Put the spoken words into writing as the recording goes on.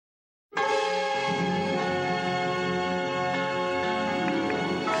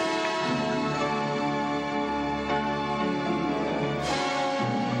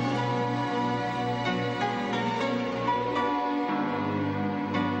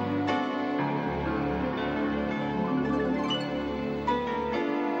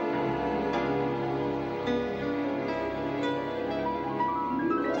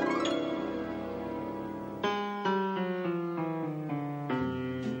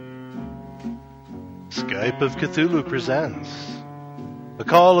Skype of Cthulhu presents The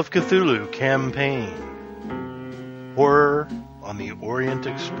Call of Cthulhu Campaign, Horror on the Orient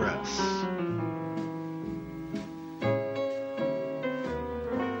Express.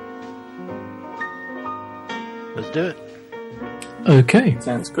 Let's do it. Okay.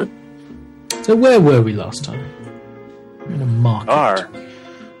 Sounds good. So where were we last time? We're in a market.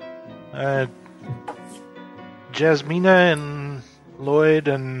 Jasmina and Lloyd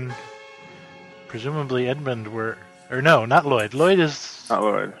and presumably Edmund were... Or no, not Lloyd. Lloyd is... Not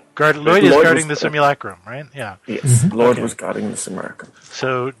Lloyd. Lloyd is guarding the simulacrum, right? Yeah. Yes, Lloyd was guarding the simulacrum.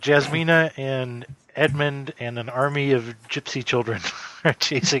 So Jasmina and Edmund and an army of gypsy children are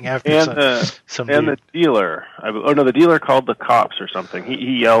chasing after some and dude. the dealer. The dealer called the cops or something.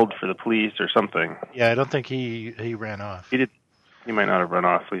 He yelled for the police or something. Yeah, I don't think he ran off. He did. He might not have run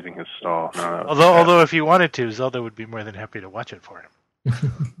off, leaving his stall. No, Although if he wanted to, Zelda would be more than happy to watch it for him.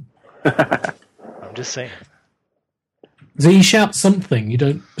 I'm just saying. So he shouts something. You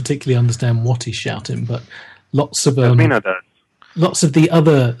don't particularly understand what he's shouting, but lots of Jasmina does. Lots of the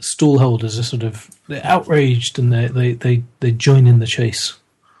other stall holders are sort of they're outraged and they join in the chase.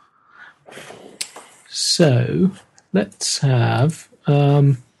 So let's have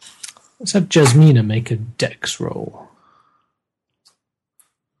Jasmina make a dex roll.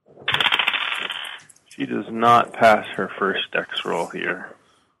 She does not pass her first dex roll here.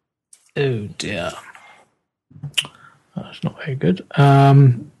 Oh dear, that's not very good.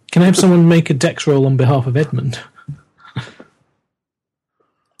 Can I have someone make a dex roll on behalf of Edmund?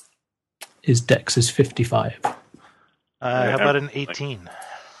 His dex is 55. How about an 18?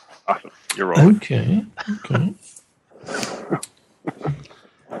 Awesome. You're rolling. Okay.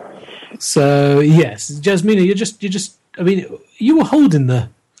 So yes, Jasmina, you're just. I mean, you were holding the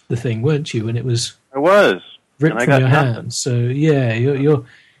thing, weren't you? When it was I was ripped and I from got your nothing. hands. So yeah, you're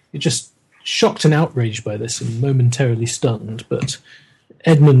just shocked and outraged by this, and momentarily stunned. But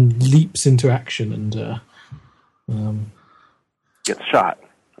Edmund leaps into action and Gets shot.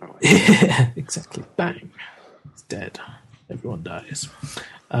 yeah, exactly. Bang. He's dead. Everyone dies.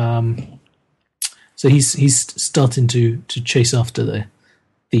 So he's starting to chase after the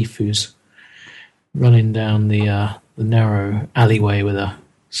thief who's running down the narrow alleyway with a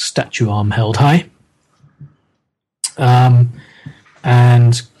statue arm held high.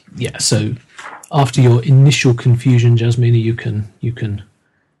 And yeah, so after your initial confusion, Jasmina, you can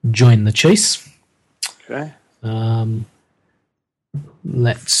join the chase. Okay.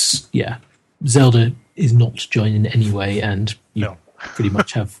 Zelda is not joining anyway, and you No. pretty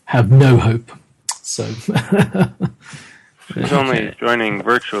much have no hope. So She's only joining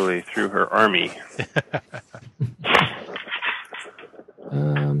virtually through her army.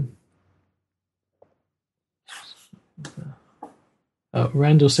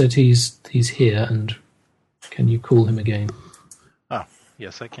 Randall said he's here, and can you call him again? Oh,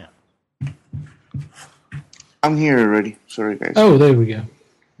 yes, I can. I'm here already. Sorry, guys. Oh, there we go.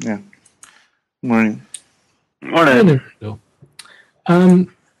 Yeah. Morning. Morning. Randall.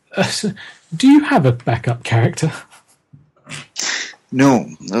 Do you have a backup character? No,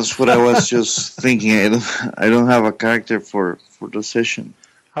 that's what I was just thinking. I don't have a character for the session.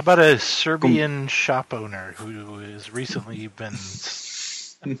 How about a Serbian shop owner who has recently been...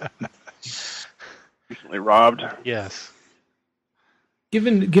 Recently robbed. Yes.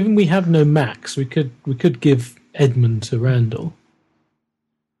 Given we have no Max, we could give Edmund to Randall.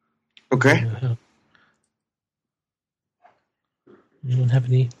 Okay. Anyone have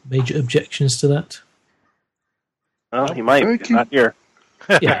any major objections to that? Well, he might. Okay. He's not here.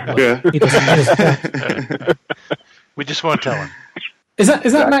 Yeah. Yeah. He doesn't- We just won't tell him. Is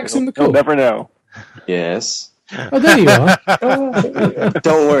that Max in the You'll call? never know. Yes. Oh, there you are.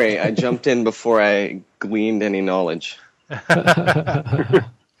 Don't worry, I jumped in before I gleaned any knowledge.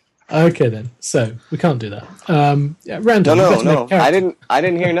 Okay then. So we can't do that. Randall. you better make No. a character. I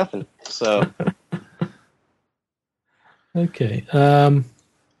didn't hear nothing. So Okay. How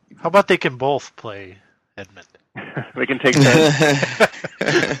about they can both play Edmund? They can take turns.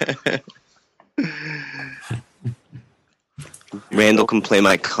 Randall can play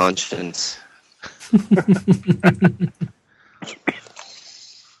my conscience.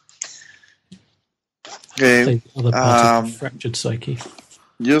 Okay. Take the other part of the fractured psyche.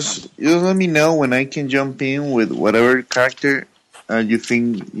 Just let me know when I can jump in with whatever character you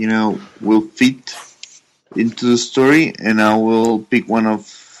think will fit into the story, and I will pick one of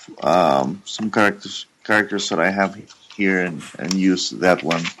some characters that I have here and use that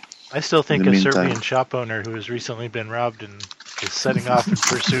one. I still think In a the meantime. Serbian shop owner who has recently been robbed and is setting off in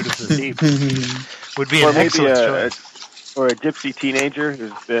pursuit of the thief would be Or an maybe excellent choice. or a gypsy teenager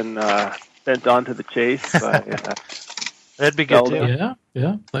who's been sent on to the chase by That'd be good Zelda. too.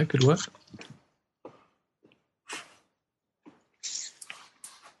 Yeah, that could work.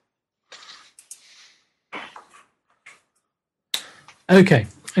 Okay.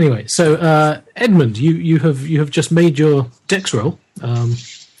 Anyway, so Edmund, you have just made your dex roll, and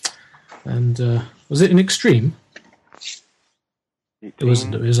was it an extreme? 18. It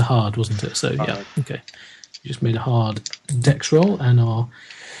wasn't. It was a hard, wasn't it? So yeah, okay. You just made a hard dex roll and are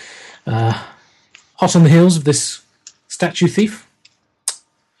hot on the heels of this statue thief.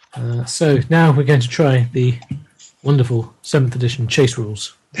 So now we're going to try the wonderful 7th edition chase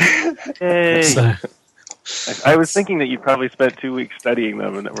rules. Yay. So, I was thinking that you probably spent 2 weeks studying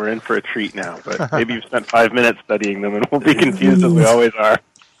them and that we're in for a treat now, but maybe you've spent 5 minutes studying them and we'll be confused as we always are.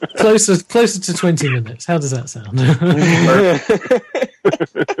 closer to 20 minutes. How does that sound?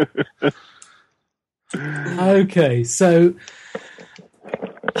 Okay, so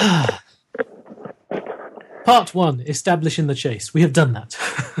part 1, establishing the chase. We have done that.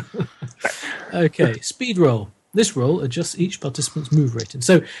 Okay, speed roll. This roll adjusts each participant's move rating.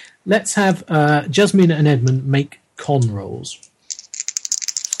 So let's have Jasmina and Edmund make con rolls.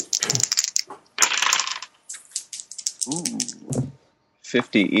 Ooh.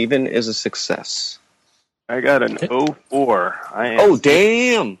 50 even is a success. I got an 04. Oh,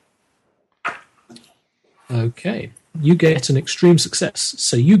 damn! Okay, you get an extreme success,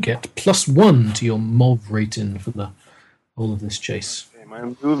 so you get +1 to your MOV rating for the whole of this chase. Okay, my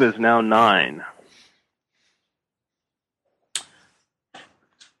move is now 9.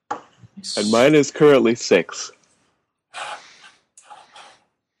 And mine is currently 6.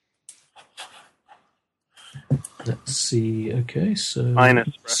 Let's see. Okay, so Mine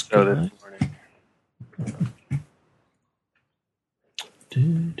espresso this morning.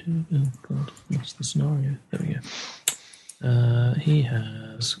 Oh God, what's the scenario? There we go. He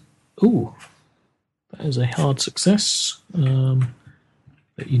has. Ooh, that is a hard success.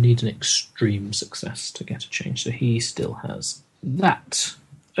 But you need an extreme success to get a change. So he still has that.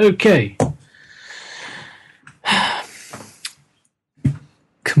 Okay.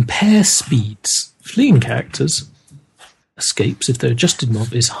 Compare speeds. Fleeing characters' escapes, if their adjusted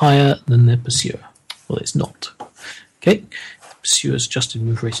mob is higher than their pursuer. Well, it's not. Okay. Pursuer's adjusted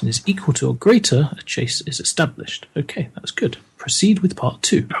move rating is equal to or greater, a chase is established. Okay, that's good. Proceed with part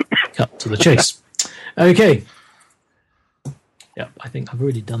 2. Cut to the chase. Okay. Yep, I think I've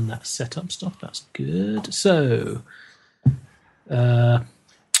already done that setup stuff. That's good. So,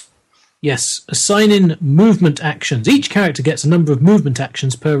 yes, assigning movement actions. Each character gets a number of movement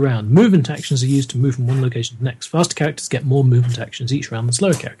actions per round. Movement actions are used to move from one location to the next. Faster characters get more movement actions each round than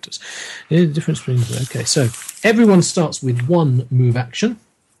slower characters. The difference between... Okay, so everyone starts with 1 move action,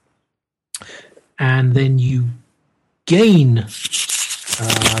 and then you gain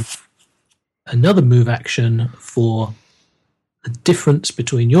another move action for the difference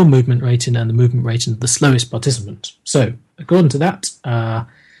between your movement rating and the movement rating of the slowest participant. So, according to that,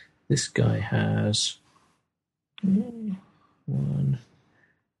 this guy has 1.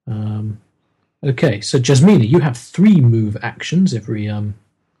 Okay, so Jasmina, you have 3 move actions every round.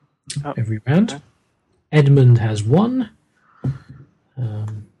 Okay. Edmund has 1.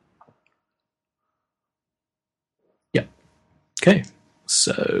 Yep. Okay,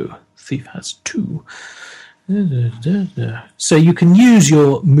 so Thief has 2. So you can use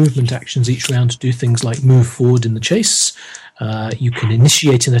your movement actions each round to do things like move forward in the chase. You can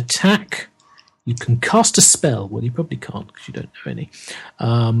initiate an attack. You can cast a spell. Well, you probably can't because you don't know any.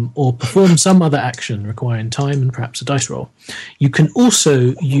 Or perform some other action requiring time and perhaps a dice roll. You can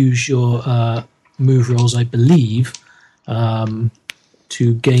also use your move rolls, I believe,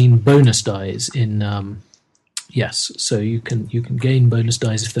 to gain bonus dice in... yes, so you can gain bonus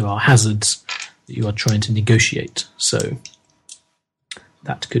dice if there are hazards that you are trying to negotiate. So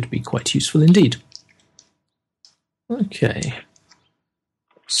that could be quite useful indeed. Okay.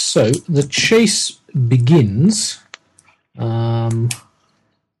 So the chase begins. The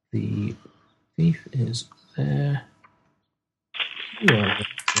thief is there. Well,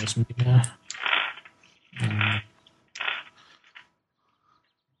 there's me there.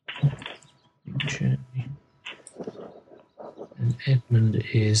 Okay. And Edmund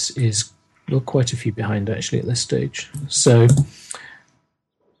is well, quite a few behind actually at this stage. So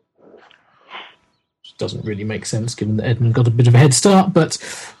doesn't really make sense given that Edmund got a bit of a head start, but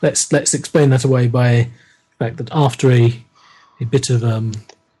let's explain that away by the fact that after a bit of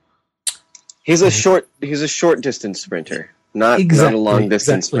he's a short distance sprinter, not a long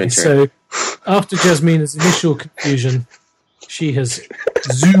distance sprinter. So after Jasmina's initial confusion, she has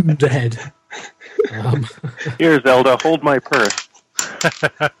zoomed ahead. Here, Zelda, hold my purse.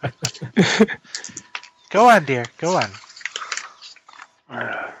 Go on, dear. Go on.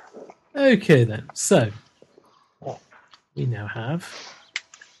 Okay, then. So, we now have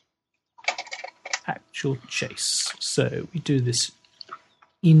actual chase. So, we do this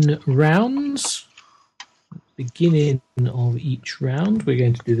in rounds. Beginning of each round, we're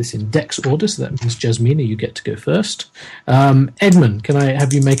going to do this in dex order, so that means Jasmina, you get to go first. Edmund, can I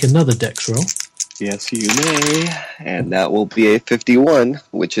have you make another dex roll? Yes, you may. And that will be a 51,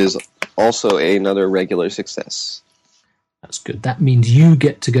 which is also another regular success. That's good. That means you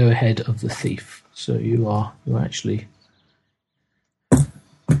get to go ahead of the thief. So you're actually...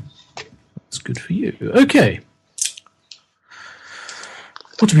 That's good for you. Okay.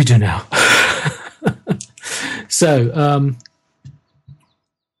 What do we do now? So,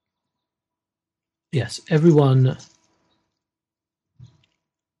 yes, everyone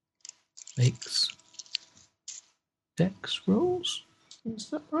makes dex rolls. Is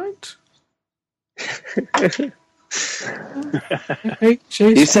that right?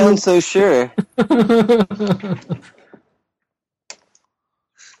 You sound so sure.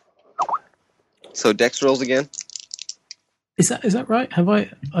 So dex rolls again? Is that right? Have I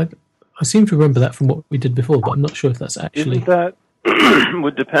seem to remember that from what we did before, but I'm not sure if that's actually... Isn't that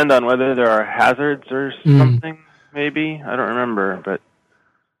would depend on whether there are hazards or something, maybe? I don't remember, but...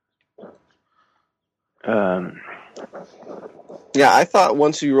 Yeah, I thought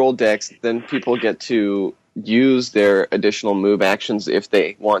once you roll dex, then people get to use their additional move actions if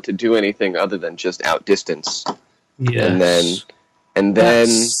they want to do anything other than just outdistance. Yes. And then that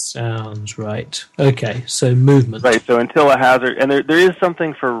sounds right. Okay, so movement. Right, so until a hazard... And there is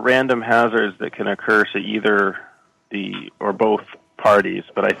something for random hazards that can occur to either the or both parties,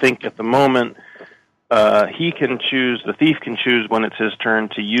 but I think at the moment he can choose, the thief can choose when it's his turn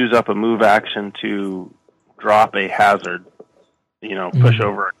to use up a move action to drop a hazard, push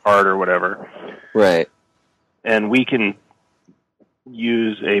over a card or whatever. Right. And we can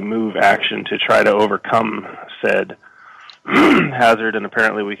use a move action to try to overcome said hazard, and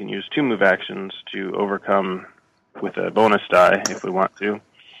apparently we can use 2 move actions to overcome with a bonus die if we want to.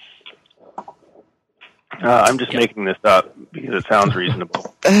 I'm just making this up because it sounds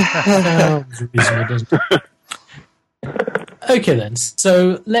reasonable. Sounds reasonable, doesn't it? Okay then,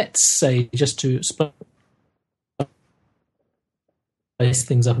 so let's say, just to spice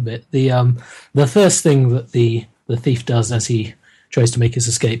things up a bit, the first thing that the thief does as he tries to make his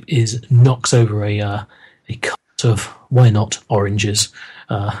escape is knocks over a cart of, why not, oranges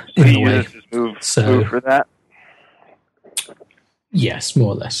in the way. Move for that? Yes,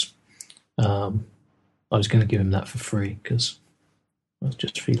 more or less. I was going to give him that for free because I was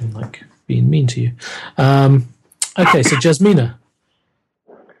just feeling like being mean to you. Okay, so Jasmina,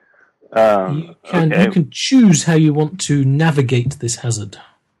 you can choose how you want to navigate this hazard.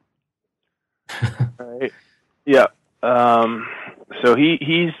 Right. Yeah. So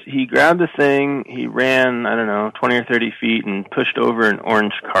he grabbed the thing. He ran, 20 or 30 feet and pushed over an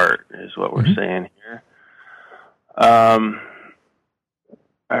orange cart. Is what we're saying here. All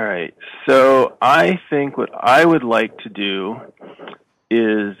right. So I think what I would like to do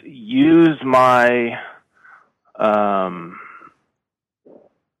is use my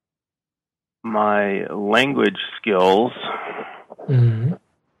my language skills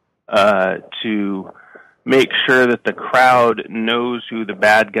to make sure that the crowd knows who the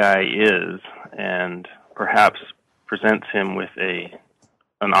bad guy is and perhaps presents him with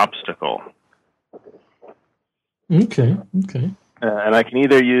an obstacle. Okay. And I can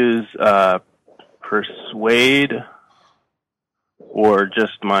either use persuade or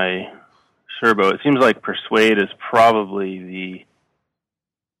just my Sherbo. It seems like persuade is probably the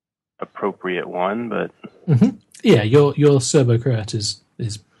appropriate one, but yeah, your Serbo-Croat is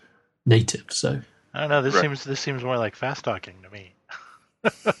native, so I don't know. This seems more like fast talking to me.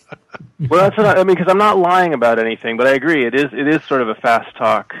 Well, that's what I mean, because I'm not lying about anything, but I agree. It is sort of a fast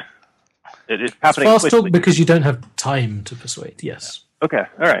talk. It's happening fast quickly. talk because you don't have time to persuade. Yes. Okay.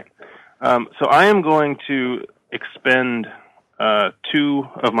 All right. So I am going to expend 2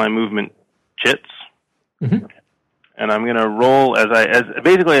 of my movement chits, and I'm going to roll as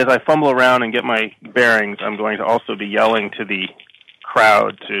I fumble around and get my bearings. I'm going to also be yelling to the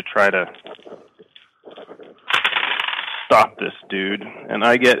crowd to try to stop this dude, and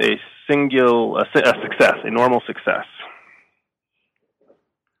I get a success, a normal success.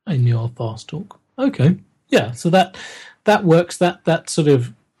 In your fast talk. Okay. Yeah, so that works. That sort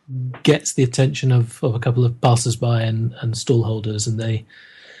of gets the attention of a couple of passers-by and stall holders, and they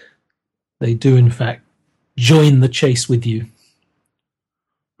do in fact join the chase with you.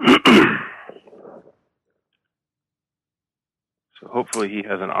 So hopefully he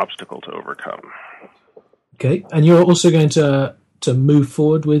has an obstacle to overcome. Okay, and you're also going to move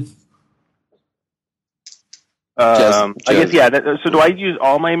forward with. I guess, yeah. So do I use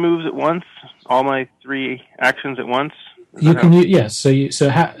all my moves at once? All my 3 actions at once? You can use, yes. So you.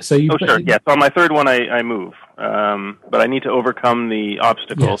 Oh, sure. Yeah. So on my third one, I move, but I need to overcome the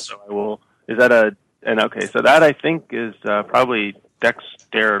obstacle. Yes. So I will. Is that a? And okay, so that I think is probably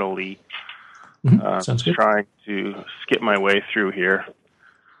dexterity. Sounds good. Trying to skip my way through here.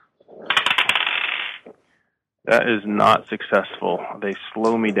 That is not successful. They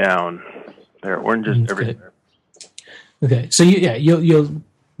slow me down. There are oranges everywhere. Okay, so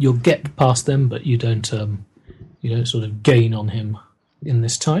you'll get past them, but you don't sort of gain on him in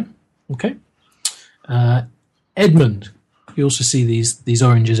this time. Okay, Edmund, you also see these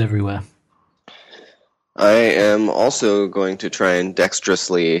oranges everywhere. I am also going to try and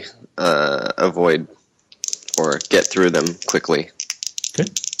dexterously avoid or get through them quickly. Okay.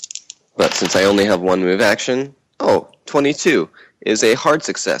 But since I only have 1 move action, 22 is a hard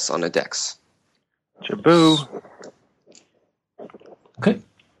success on a dex. Jaboo. Okay.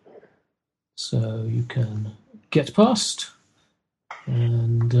 So you can get past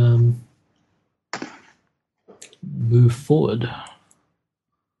and move forward.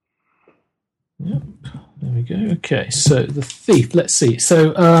 Yep, there we go. Okay, so the thief. Let's see.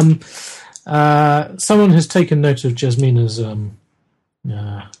 So someone has taken note of Jasmina's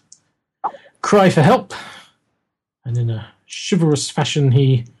cry for help, and in a chivalrous fashion,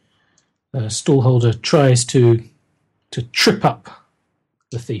 the stallholder tries to trip up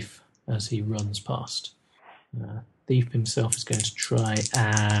the thief as he runs past. Thief himself is going to try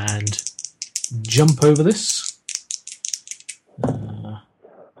and jump over this.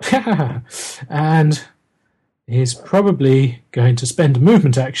 And he's probably going to spend a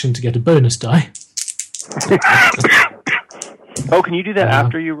movement action to get a bonus die. Oh, can you do that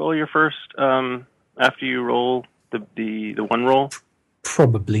after you roll your first? After you roll the one roll?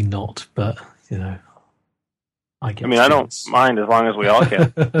 Probably not, but I don't mind as long as we all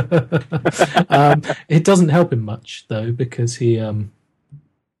can. It doesn't help him much though, because he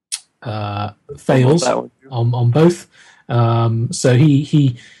fails on both. So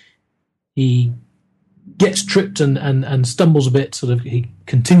he gets tripped and stumbles a bit. Sort of, he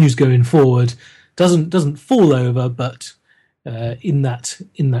continues going forward. Doesn't fall over, but in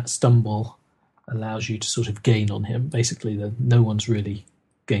that stumble allows you to sort of gain on him. Basically, no one's really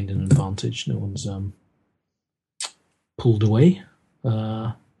gained an advantage. No one's pulled away.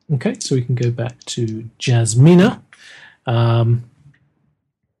 Okay, so we can go back to Jasmina.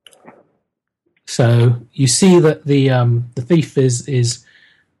 So you see that the thief is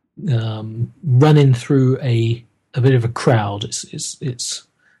running through a bit of a crowd. It's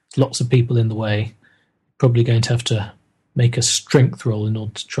lots of people in the way. Probably going to have to make a strength roll in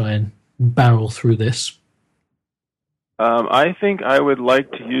order to try and barrel through this. I think I would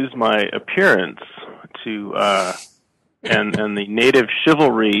like to use my appearance to and the native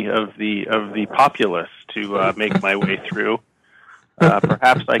chivalry of the populace to make my way through.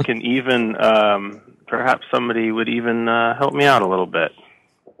 Perhaps I can even. Perhaps somebody would even help me out a little bit.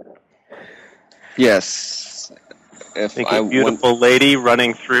 Yes. I think a beautiful lady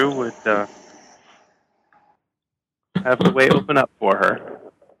running through would have the way open up for her.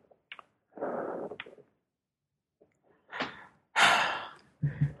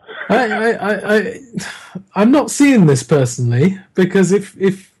 I'm not seeing this personally, because if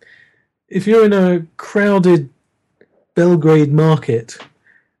you're in a crowded Belgrade market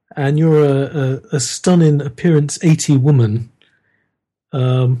and you're a stunning appearance 80 woman,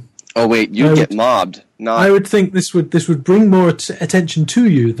 oh wait, you get mobbed. Not. I would think this would bring more attention to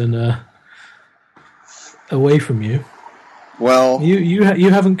you than away from you. Well, you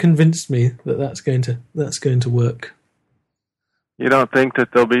haven't convinced me that's going to work. You don't think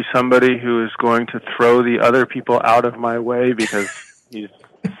that there'll be somebody who is going to throw the other people out of my way because he's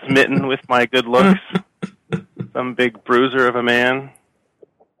smitten with my good looks? Some big bruiser of a man?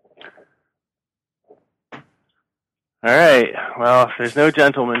 All right. Well, if there's no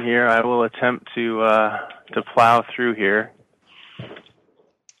gentleman here, I will attempt to plow through here.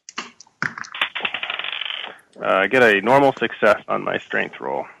 I get a normal success on my strength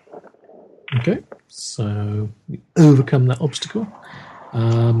roll. Okay, so you overcome that obstacle.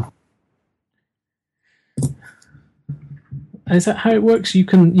 Is that how it works? You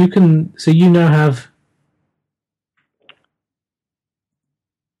can. So you now have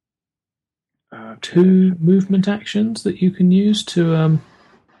 2 movement actions that you can use to.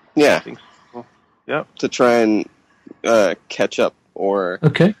 Yeah. I think so. Yep. To try and catch up or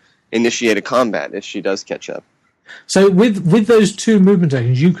okay. initiate a combat if she does catch up. So with those two movement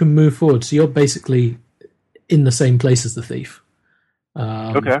actions, you can move forward. So you're basically in the same place as the thief.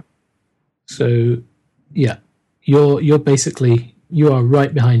 Okay. So yeah, you're basically you are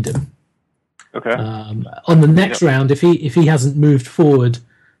right behind him. Okay. On the next round, if he hasn't moved forward,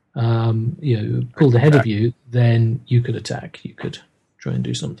 pulled ahead of you, then you could attack. You could try and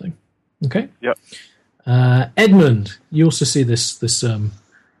do something. Okay. Yep. Edmund, you also see this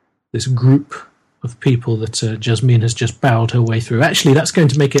group of people that Jasmine has just bowed her way through. Actually, that's going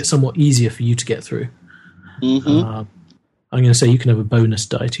to make it somewhat easier for you to get through. Mm-hmm. I'm going to say you can have a bonus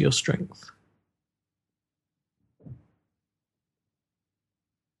die to your strength.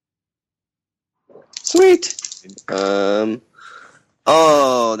 Sweet.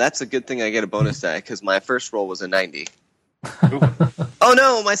 Oh, that's a good thing I get a bonus die, because my first roll was a 90. Oh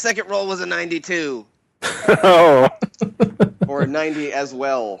no, my second roll was a 92. Oh. Or a 90 as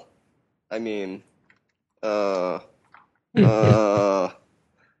well. I mean, that's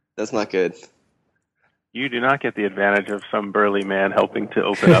not good. You do not get the advantage of some burly man helping to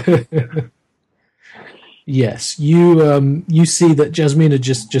open up. Yes, you see that Jasmina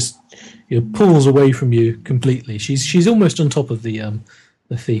just pulls away from you completely. She's almost on top of the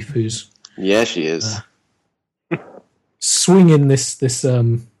thief who's Yeah, she is. Swinging this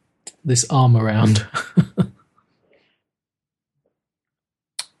arm around.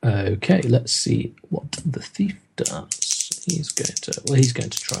 Okay, let's see what the thief does. He's going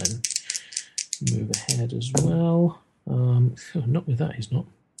to try and move ahead as well. Not with that, he's not.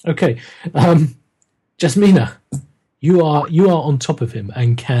 Okay, Jasmina, you are on top of him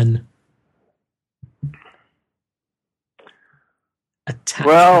and can attack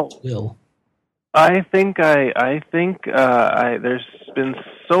at will. I think there's been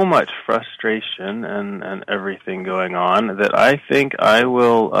so much frustration and everything going on that I think I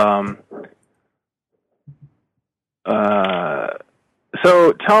will.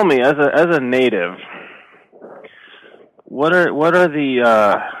 So tell me, as a native, what are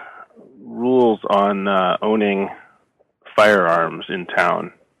the rules on owning firearms in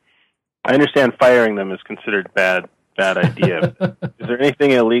town? I understand firing them is considered bad idea. Is there anything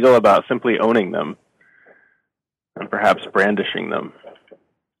illegal about simply owning them and perhaps brandishing them?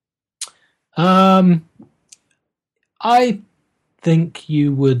 I think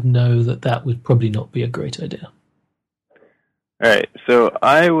you would know that would probably not be a great idea. All right, so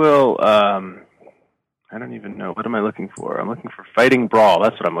I will. I don't even know. What am I looking for? I'm looking for fighting brawl.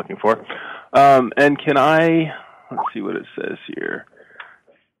 That's what I'm looking for. And can I? Let's see what it says here.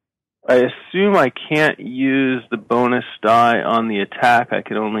 I assume I can't use the bonus die on the attack. I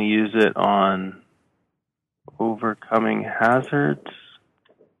can only use it on overcoming hazards.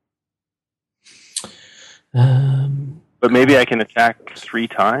 But maybe I can attack 3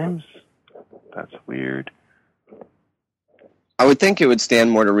 times? That's weird. I would think it would stand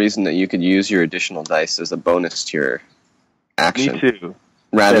more to reason that you could use your additional dice as a bonus to your action. Me too.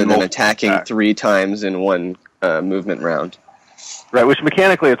 Rather than attacking 3 times in one movement round. Right, which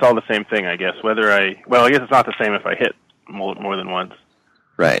mechanically it's all the same thing, I guess. I guess it's not the same if I hit more than once.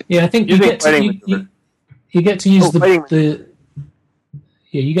 Right. Yeah, I think you get to use you get to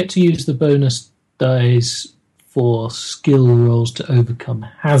use the bonus dice for skill rolls to overcome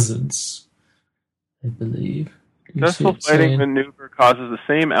hazards, I believe. Successful fighting maneuver causes the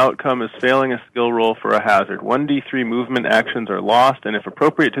same outcome as failing a skill roll for a hazard. 1d3 movement actions are lost, and if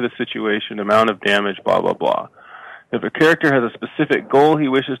appropriate to the situation, amount of damage, blah, blah, blah. If a character has a specific goal he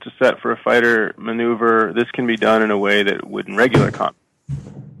wishes to set for a fighter maneuver, this can be done in a way that would in regular combat.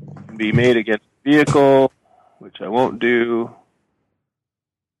 It can be made against a vehicle, which I won't do.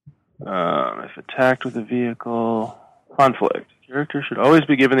 If attacked with a vehicle, conflict. Character should always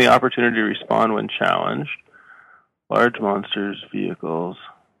be given the opportunity to respond when challenged. Large monsters, vehicles.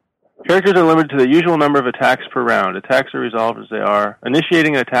 Characters are limited to the usual number of attacks per round. Attacks are resolved as they are.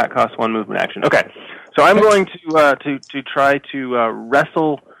 Initiating an attack costs 1 movement action. Okay, so I'm going to try to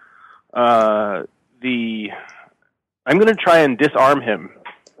wrestle I'm going to try and disarm him.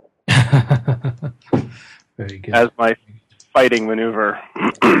 Very good. As my fighting maneuver.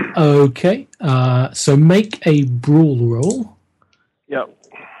 Okay, so make a brawl roll. Yep.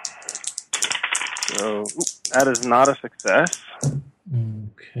 So that is not a success.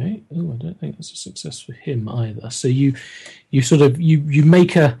 Okay. Oh, I don't think that's a success for him either. So you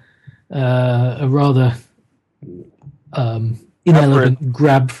make a rather inelegant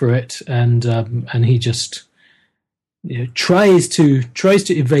grab for it, and he just tries to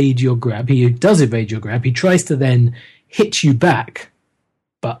evade your grab. He does evade your grab. He tries to then hit you back,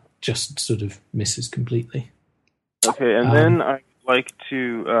 but just sort of misses completely. Okay, and then I'd like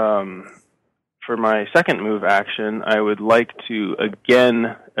to for my second move action, I would like to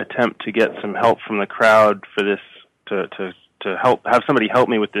again attempt to get some help from the crowd for this to have somebody help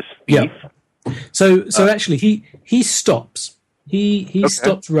me with this thief. Yeah. So actually, he stops. He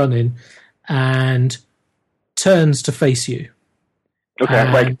stops running and turns to face you. Okay,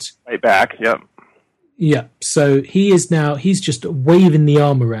 right back. Yep. Yeah. So he's just waving the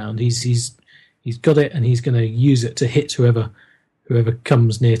arm around. He's got it, and he's going to use it to hit whoever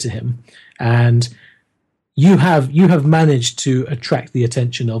comes near to him. And you have managed to attract the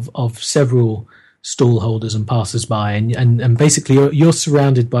attention of several stall holders and passers-by, and basically you're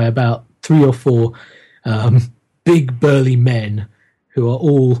surrounded by about 3 or 4 big burly men who are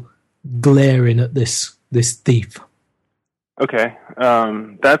all glaring at this thief. Okay,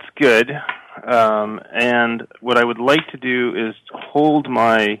 that's good. And what I would like to do is hold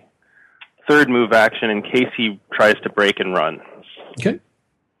my third move action in case he tries to break and run. Okay.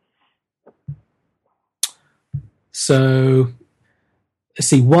 So, let's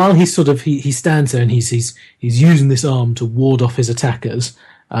see. While he stands there and he's using this arm to ward off his attackers.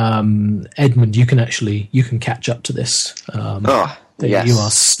 Edmund, you can catch up to this. Yes. You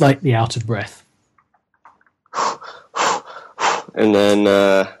are slightly out of breath. And then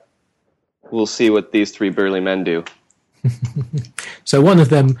we'll see what these 3 burly men do. So one of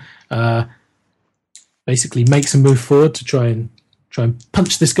them basically makes a move forward to try and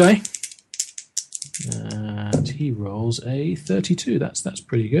punch this guy. And he rolls a 32. That's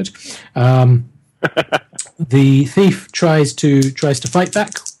pretty good. The thief tries to fight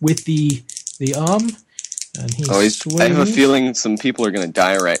back with the arm, and he's I have a feeling some people are going to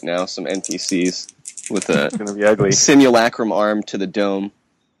die right now. Some NPCs with a Going to be ugly. simulacrum arm to the dome.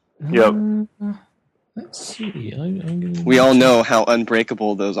 Yep. Let's see. We all know how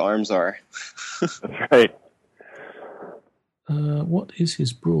unbreakable those arms are. That's right. What is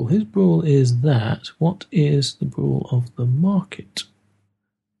his brawl? His brawl is that. What is the brawl of the market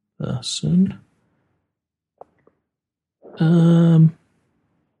person?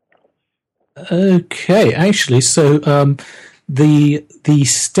 Okay, actually, so the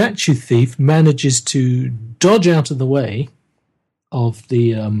statue thief manages to dodge out of the way of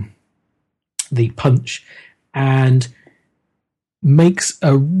the punch and makes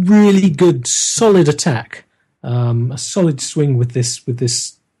a really good solid attack, a solid swing with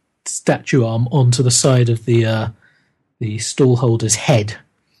this statue arm onto the side of the stallholder's head,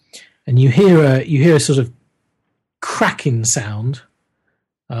 and you hear a sort of cracking sound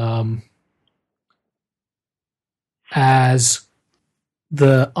as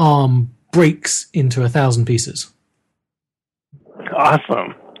the arm breaks into 1,000 pieces.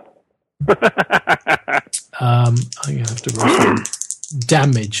 Awesome. I'm going to have to roll some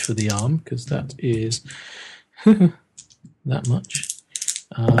damage for the arm because that is that much.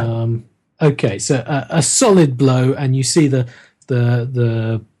 Okay, so a solid blow, and you see the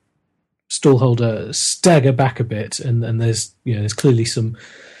stallholder stagger back a bit, and there's clearly some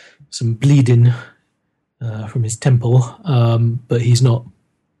bleeding from his temple, but he's not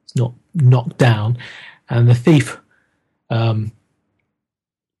knocked down, and the thief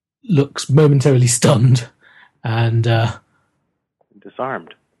looks momentarily stunned and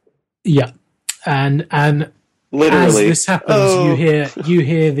disarmed. Yeah, and Literally, as this happens, you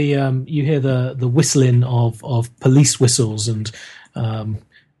hear the whistling of police whistles, and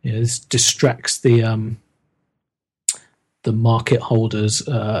this distracts the market holders,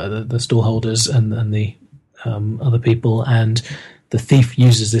 the stall holders, and the other people, and the thief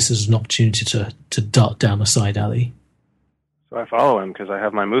uses this as an opportunity to dart down a side alley. So I follow him because I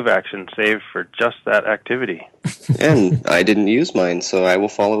have my move action saved for just that activity. And I didn't use mine, so I will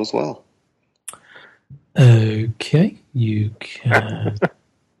follow as well. Okay, you can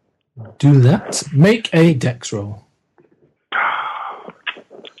do that. Make a dex roll.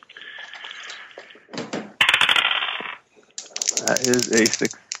 That is a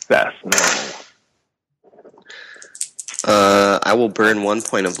success. I will burn 1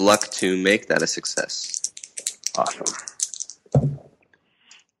 point of luck to make that a success. Awesome.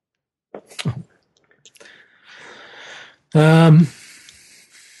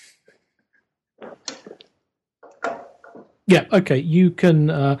 Yeah, okay, you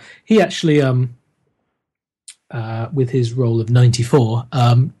can he actually with his roll of 94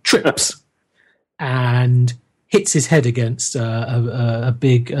 trips and hits his head against a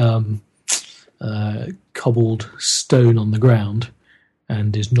big cobbled stone on the ground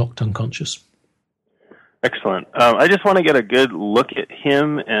and is knocked unconscious. Excellent. I just want to get a good look at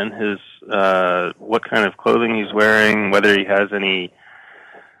him and his what kind of clothing he's wearing, whether he has any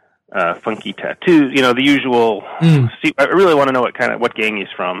funky tattoos. The usual. See, I really want to know what gang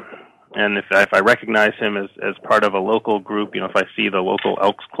he's from. And if I recognize him as part of a local group, if I see the local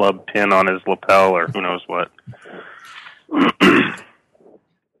Elks Club pin on his lapel or who knows what.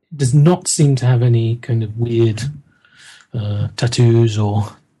 Does not seem to have any kind of weird tattoos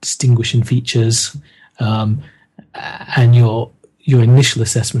or distinguishing features. And your initial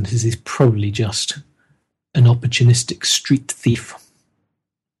assessment is he's probably just an opportunistic street thief.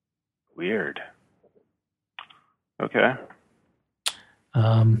 Weird. Okay.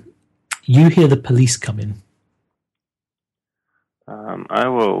 You hear the police come in. I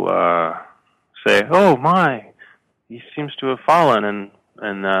will say, "Oh my, he seems to have fallen,"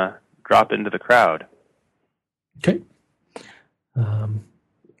 and drop into the crowd. Okay.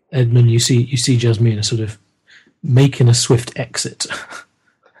 Edmund, you see Jasmina sort of making a swift exit.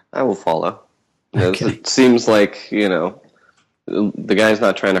 I will follow. Okay. It seems like, the guy's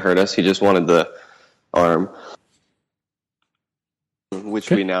not trying to hurt us. He just wanted the arm, which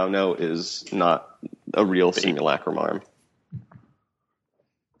we now know is not a real simulacrum arm.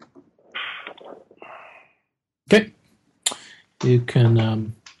 Okay. You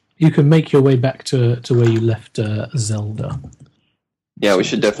can make your way back to where you left Zelda. Yeah, we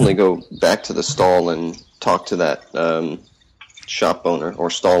should definitely go back to the stall and talk to that shop owner or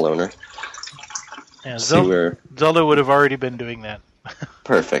stall owner. Yeah, Zelda would have already been doing that.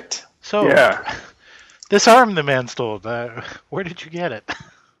 Perfect. So, yeah. This arm the man stole, where did you get it?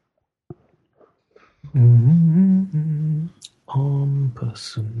 Arm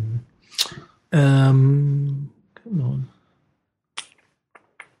person. Come on.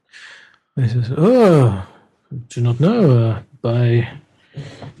 He says, "Oh, do not know. Buy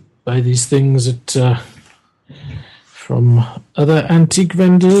these things at from other antique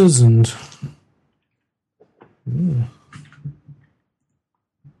vendors and."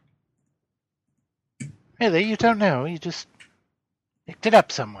 Really, you don't know? You just picked it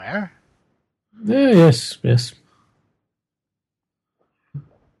up somewhere? Yes.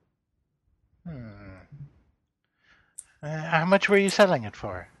 How much were you selling it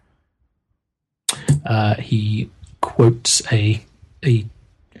for? He quotes a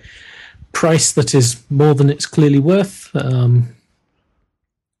price that is more than it's clearly worth.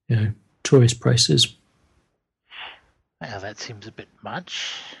 Tourist prices. Well, that seems a bit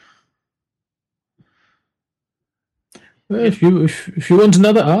much. If you want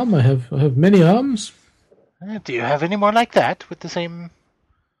another arm, I have many arms. Do you have any more like that with the same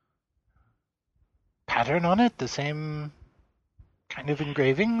pattern on it, the same kind of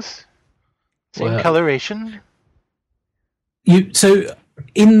engravings, same coloration? So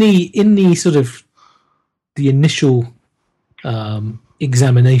in the sort of the initial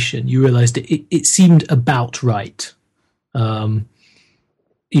examination, you realised it seemed about right.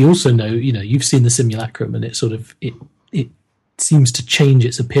 You also know, you've seen the simulacrum, and it sort of it seems to change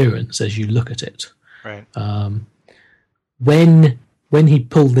its appearance as you look at it. Right. When he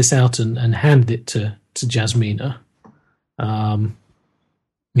pulled this out and handed it to Jasmina,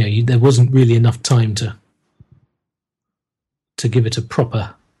 there wasn't really enough time to give it a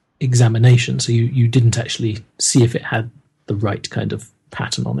proper examination, so you didn't actually see if it had the right kind of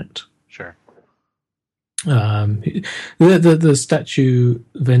pattern on it. Sure. The statue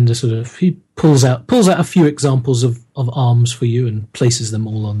vendor he pulls out a few examples of arms for you and places them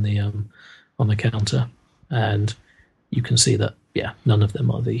all on the counter, and you can see that none of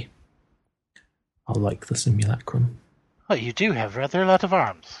them are like the simulacrum. Well, you do have rather a lot of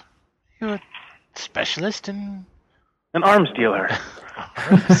arms. You're a specialist in an arms dealer.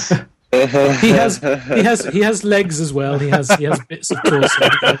 Arms. He has legs as well. He has bits of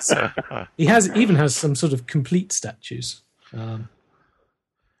torso. He even has some sort of complete statues.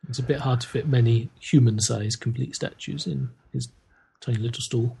 It's a bit hard to fit many human-sized complete statues in his tiny little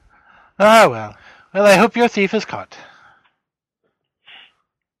stall. Ah, well, I hope your thief is caught.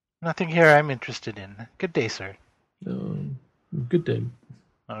 Nothing here I'm interested in. Good day, sir. Good day.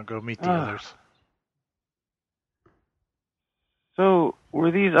 I'll go meet the others. So,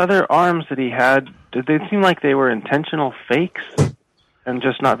 were these other arms that he had, did they seem like they were intentional fakes and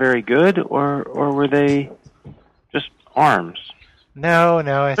just not very good, or were they just arms? No,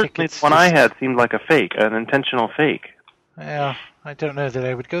 I think it's the one I had seemed like a fake, an intentional fake. Well, I don't know that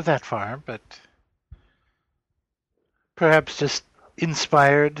I would go that far, but perhaps just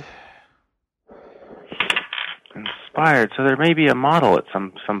inspired. Inspired, so there may be a model at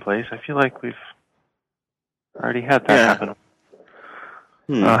some place. I feel like we've already had that happen.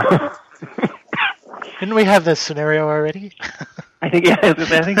 Didn't we have this scenario already? I think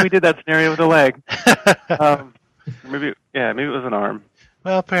we did that scenario with a leg. Maybe it was an arm.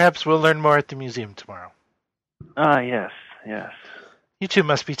 Well, perhaps we'll learn more at the museum tomorrow. Yes. You two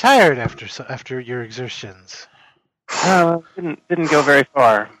must be tired after your exertions. Didn't go very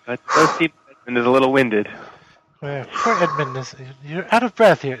far, but those seem Edmund is a little winded. Well, poor Edmund, you're out of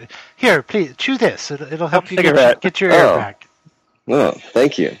breath here. Here, please, chew this. It'll help you get your air back. Oh,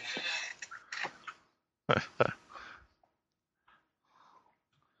 thank you.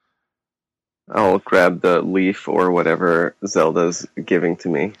 I'll grab the leaf or whatever Zelda's giving to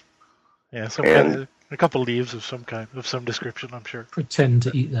me. Yeah, a couple leaves of some kind, of some description, I'm sure. Pretend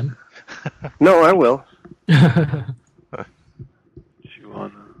to eat them. No, I will. Chew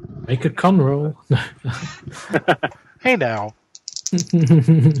on. Make a con roll. Hey now.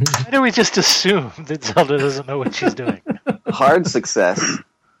 Why do we just assume that Zelda doesn't know what she's doing? Hard success.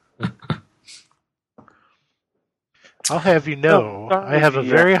 I'll have you know, I have a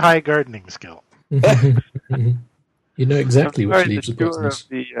very high gardening skill. You know exactly which leaves are poisonous.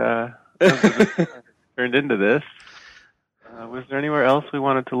 Turned into this. Was there anywhere else we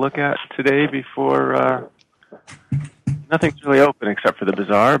wanted to look at today before? Nothing's really open except for the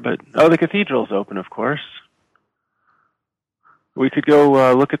bazaar, but the cathedral's open, of course. We could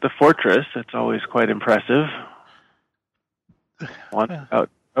go look at the fortress. It's always quite impressive. We're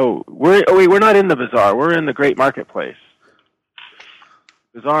not in the bazaar. We're in the Great Marketplace.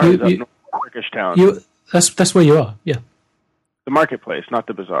 Bazaar is up north of Turkish town. That's where you are. Yeah. The marketplace, not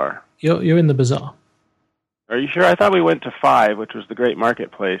the bazaar. You're in the bazaar. Are you sure? I thought we went to 5, which was the Great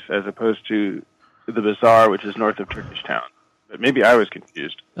Marketplace, as opposed to the bazaar, which is north of Turkish town. But maybe I was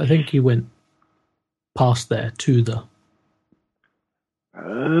confused. I think you went past there to the.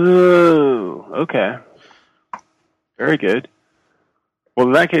 Oh, okay. Very good. Well,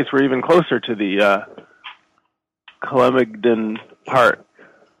 in that case, we're even closer to the Clemigden Park.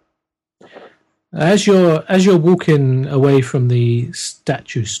 As you're walking away from the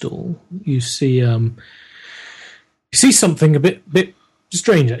statue stall, you see something a bit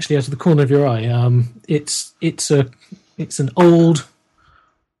strange actually out of the corner of your eye. It's an old,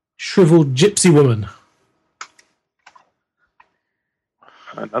 shriveled gypsy woman.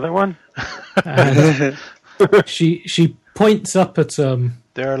 Another one? And she points up at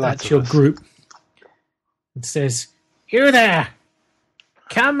your group and says, "You there!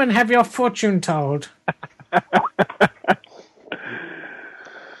 Come and have your fortune told."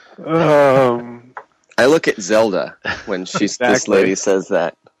 I look at Zelda when this lady says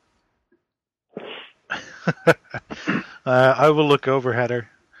that. I will look over at her.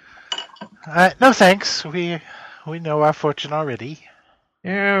 No thanks. We know our fortune already.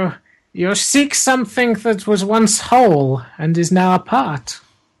 You seek something that was once whole and is now apart.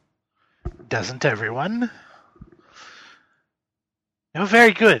 Doesn't everyone? Oh,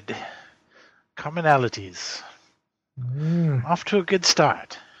 very good. Commonalities. Off to a good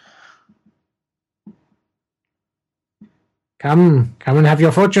start. Come and have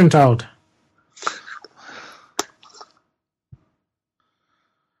your fortune told.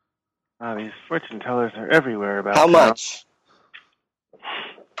 Wow, these fortune tellers are everywhere about How much?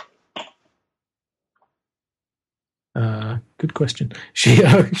 Good question. She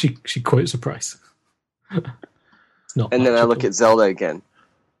quotes a price. It's not. And then I look at Zelda again.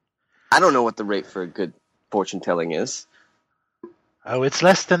 I don't know what the rate for a good fortune telling is. Oh, it's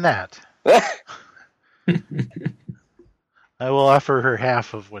less than that. I will offer her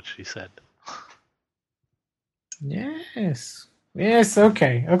half of what she said. Yes,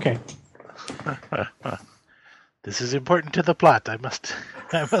 okay. This is important to the plot. I must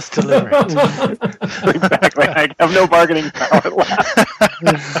deliver it. Exactly. I have no bargaining power left.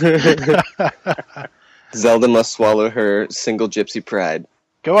 Zelda must swallow her single gypsy pride.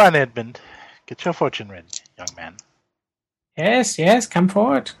 Go on, Edmund. Get your fortune read, young man. Yes, come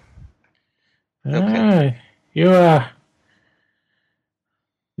forward. Okay. You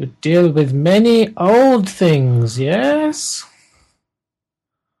deal with many old things, yes?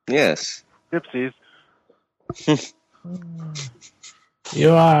 Yes. Gypsies.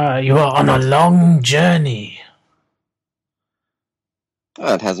 You are on a long journey.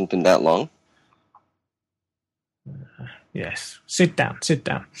 Oh, it hasn't been that long. Yes. Sit down. She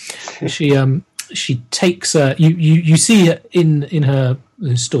takes you see in her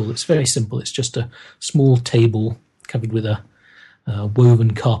stall. It's very simple. It's just a small table covered with a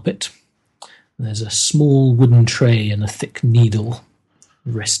woven carpet. There's a small wooden tray and a thick needle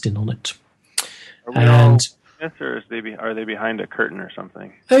resting on it. Or are they behind a curtain or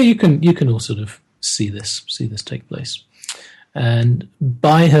something? Oh, you can all sort of see this take place. And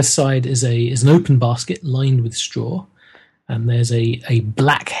by her side is an open basket lined with straw, and there's a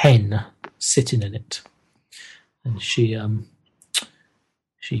black hen sitting in it. And she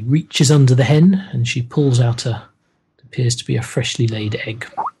reaches under the hen and she pulls out a appears to be a freshly laid egg.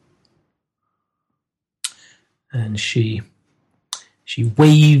 And she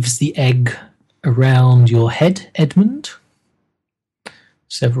waves the egg around your head, Edmund,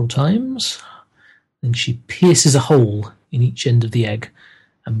 several times. Then she pierces a hole in each end of the egg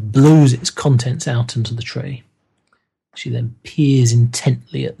and blows its contents out into the tray. She then peers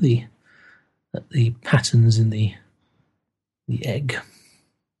intently at the patterns in the egg.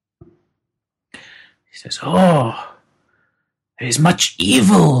 She says, "Oh, there is much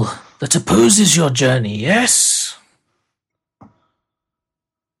evil that opposes your journey, yes?"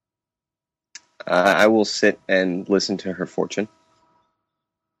 I will sit and listen to her fortune.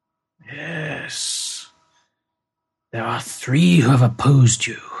 Yes. There are 3 who have opposed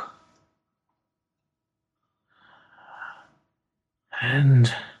you.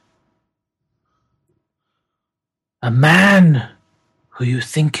 And a man who you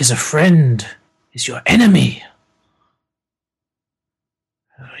think is a friend is your enemy.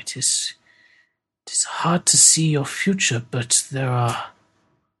 It is hard to see your future, but there are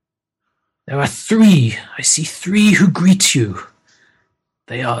 3. I see 3 who greet you.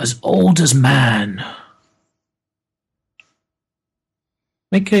 They are as old as man.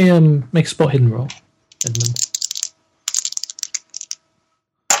 Make a spot hidden roll, Edmund.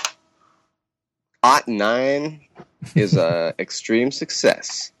 Hot 9 is a extreme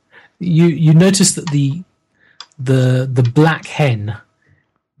success. You notice that the black hen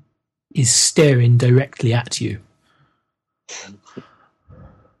is staring directly at you.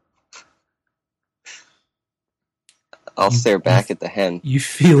 I'll stare back at the hen. You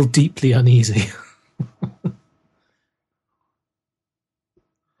feel deeply uneasy.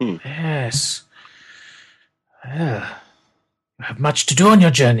 Yes. You have much to do on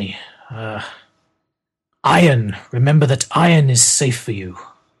your journey. Iron. Remember that iron is safe for you.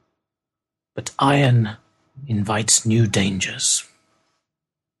 But iron invites new dangers.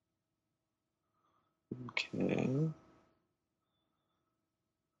 Okay.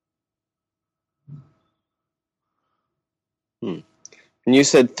 And you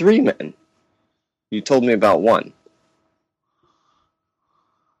said 3 men. You told me about 1.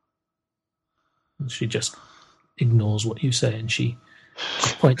 She just ignores what you say and she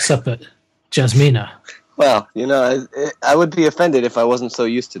points up at Jasmina. Well, I would be offended if I wasn't so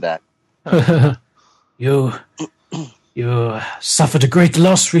used to that. You suffered a great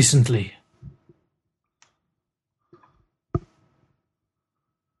loss recently.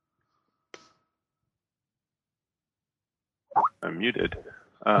 I'm muted.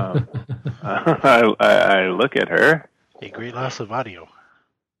 I look at her. A great loss of audio.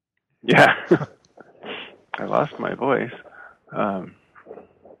 Yeah. I lost my voice.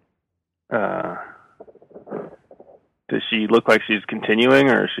 Does she look like she's continuing,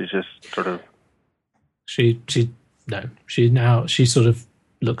 or she's just sort of... She sort of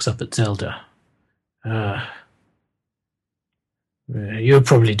looks up at Zelda. You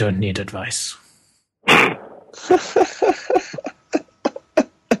probably don't need advice.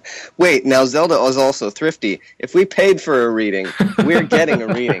 Wait, now Zelda is also thrifty. If we paid for a reading, we're getting a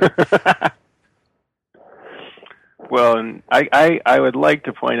reading. Well, and I would like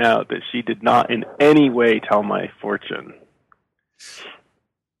to point out that she did not in any way tell my fortune.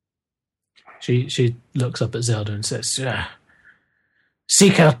 She looks up at Zelda and says,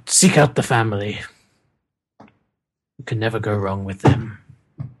 seek out the family. You can never go wrong with them.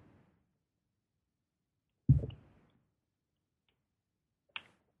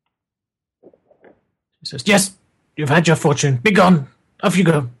 She says, yes, you've had your fortune. Be gone. Off you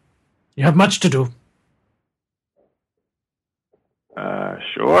go. You have much to do.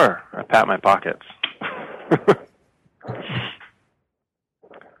 Sure. I pat my pockets.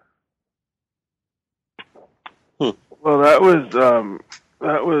 Well, that was,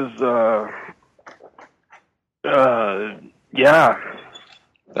 yeah.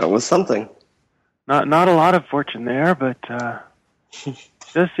 That was something. Not a lot of fortune there, but,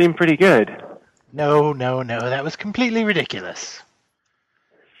 does seem pretty good. No, that was completely ridiculous.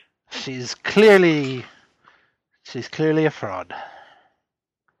 She's clearly a fraud.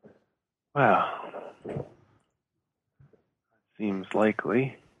 Well, seems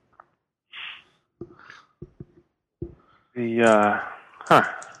likely.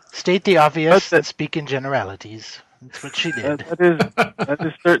 State the obvious and speak in generalities. That's what she did. That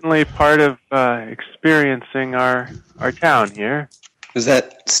is certainly part of experiencing our town here. Is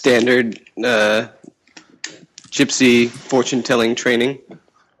that standard gypsy fortune-telling training?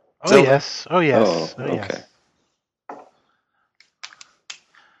 Oh, yes. Oh, yes. Oh, okay.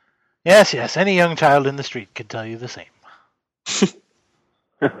 Yes. Any young child in the street could tell you the same.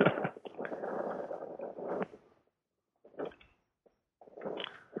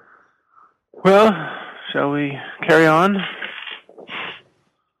 Well, shall we carry on?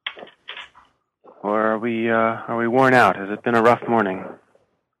 Or are we worn out? Has it been a rough morning?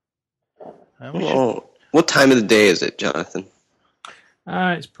 What time of the day is it, Jonathan?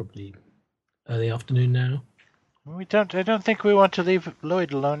 It's probably early afternoon now. I don't think we want to leave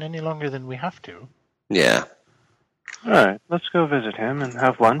Lloyd alone any longer than we have to. Yeah. All right, let's go visit him and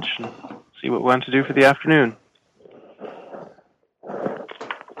have lunch and see what we want to do for the afternoon.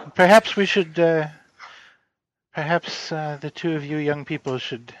 Perhaps we should. Perhaps the two of you young people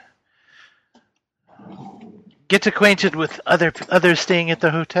should get acquainted with others staying at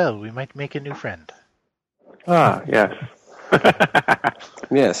the hotel. We might make a new friend. Ah, yes.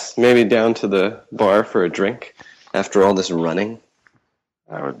 Yes, maybe down to the bar for a drink after all this running.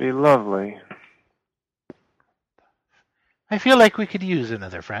 That would be lovely. I feel like we could use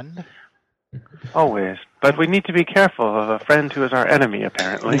another friend. Always. But we need to be careful of a friend who is our enemy,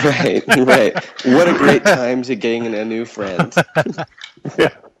 apparently. Right, right. What a great time to gain a new friend. Yeah.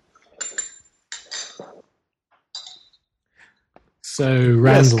 So,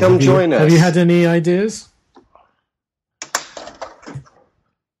 Randall, come join us. Have you had any ideas?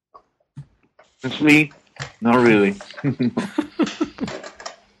 Honestly, not really.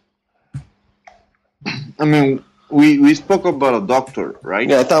 I mean, we spoke about a doctor, right?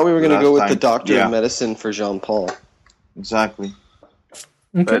 Yeah, I thought we were going to go with the Last time. doctor Yeah, of medicine for Jean-Paul. exactly.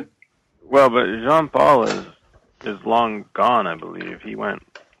 Okay. But Jean-Paul is long gone, I believe. He went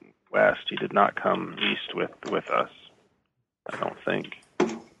west. He did not come east with us. I don't think.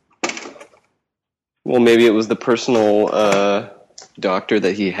 Well, maybe it was the personal doctor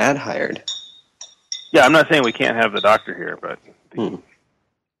that he had hired. Yeah, I'm not saying we can't have the doctor here, but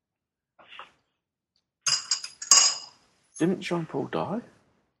Didn't Jean-Paul die?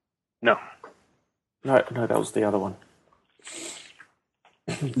 no. No, that was the other one.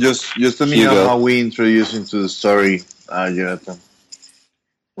 Just let me Hugo. know how we introduce into the story, Jonathan.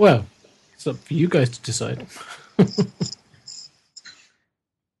 Well, it's up for you guys to decide.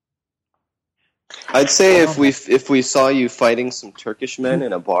 I'd say if we saw you fighting some Turkish men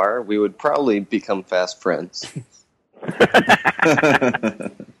in a bar, we would probably become fast friends.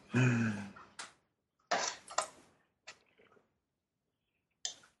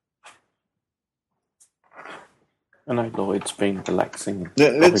 I know Lloyd's been relaxing.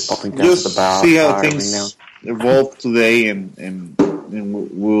 Let's Probably popping down to the just bar see how every things now. evolve today, and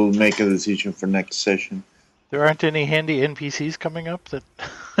we'll make a decision for next session. There aren't any handy NPCs coming up that.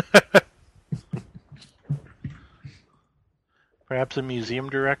 Perhaps a museum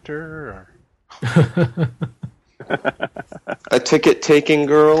director, or A ticket-taking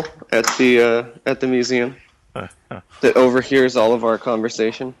girl at the museum that overhears all of our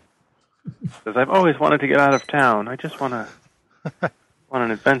conversation. Because I've always wanted to get out of town. I just want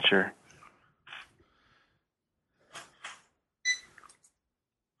an adventure.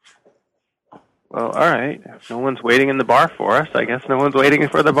 Well, all right. If no one's waiting in the bar for us, I guess no one's waiting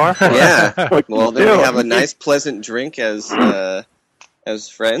for the bar for us. Yeah. Well, then do? we have a nice, pleasant drink as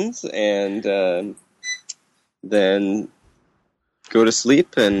friends, and then go to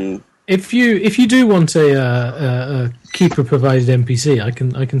sleep. And If you do want a keeper provided NPC,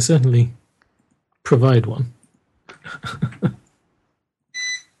 I can certainly provide one.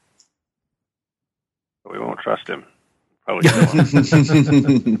 We won't trust him. Probably don't.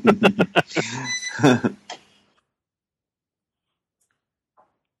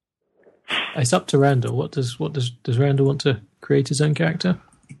 It's up to Randall. What does Randall want to create his own character?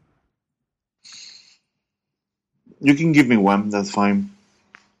 You can give me one. That's fine.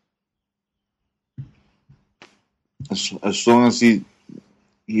 As long as he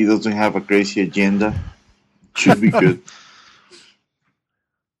doesn't have a crazy agenda, should be good.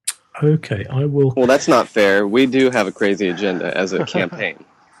 Okay, I will. well, that's not fair. We do have a crazy agenda as a campaign.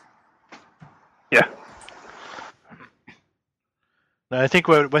 Yeah. no, I think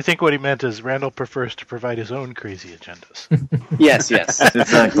what he meant is Randall prefers to provide his own crazy agendas. Yes.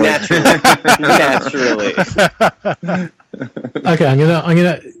 Exactly. Naturally. Okay, I'm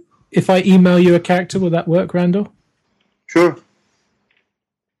gonna. If I email you a character, will that work, Randall? Sure.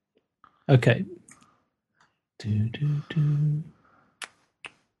 Okay.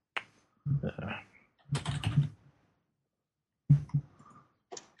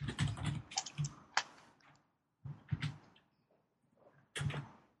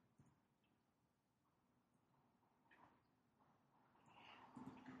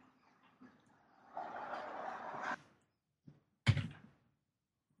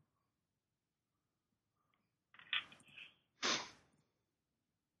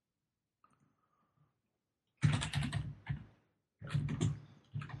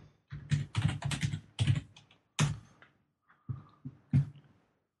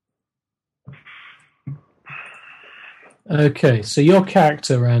 Okay, so your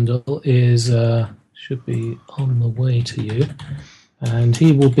character, Randall, is should be on the way to you, and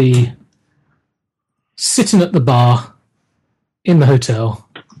he will be sitting at the bar in the hotel,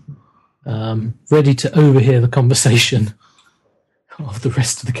 ready to overhear the conversation of the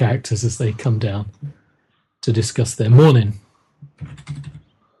rest of the characters as they come down to discuss their morning.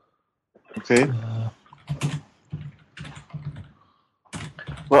 Okay.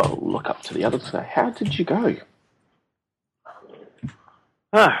 Well, look up to the others today. How did you go?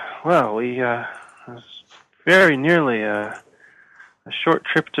 Well, we it was very nearly a short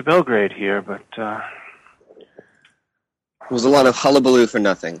trip to Belgrade here, but It was a lot of hullabaloo for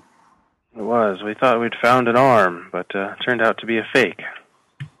nothing. it was. We thought we'd found an arm, but turned out to be a fake.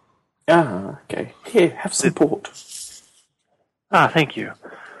 Ah, okay. Here, have some port. Thank you.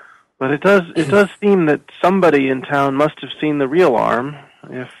 But it does seem that somebody in town must have seen the real arm,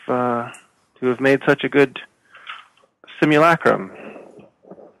 if to have made such a good simulacrum.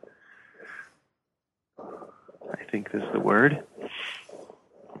 I think is the word.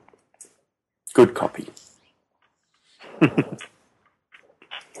 Good copy.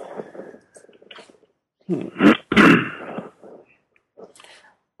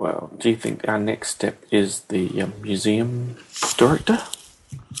 Well, do you think our next step is the museum director?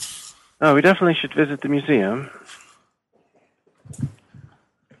 Oh, we definitely should visit the museum.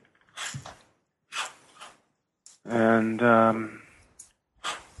 And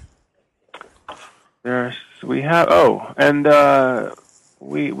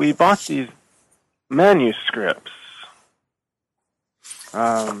we bought these manuscripts.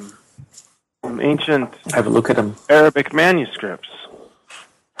 Some ancient Have a look at them. Arabic manuscripts.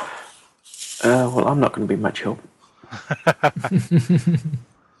 Well, I'm not going to be much help.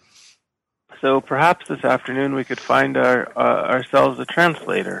 So perhaps this afternoon we could find ourselves a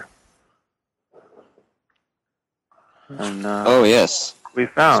translator. And Oh, yes. we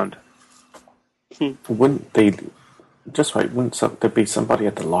found. Wouldn't they... Just wait, wouldn't there be somebody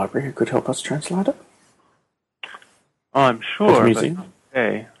at the library who could help us translate it? Oh, I'm At sure. the museum? But,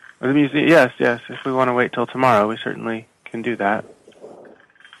 okay. Or the museum. Yes. If we want to wait till tomorrow, we certainly can do that.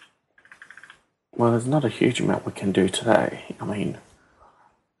 Well, there's not a huge amount we can do today. I mean...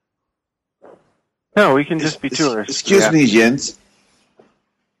 No, we can just be tourists. Excuse me, gents.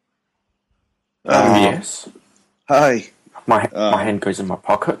 yes. Hi. My hand goes in my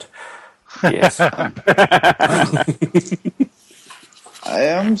pocket. Yes. I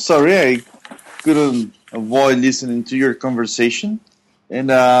am sorry I couldn't avoid listening to your conversation. And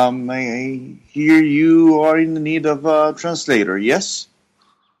I hear you are in the need of a translator, yes?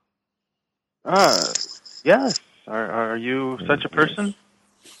 Yes. Are you such a person?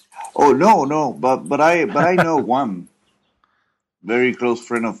 Oh, no, but I know one very close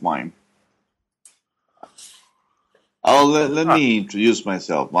friend of mine. Let me introduce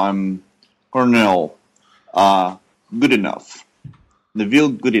myself. I'm Cornell. Good enough. Neville,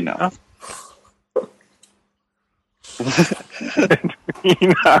 good enough.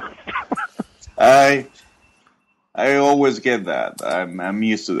 I always get that. I'm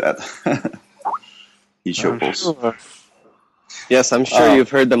used to that. He chuckles. Sure. Yes, I'm sure you've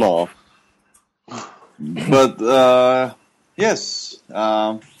heard them all. But yes.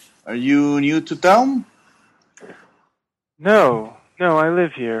 Are you new to town? No, I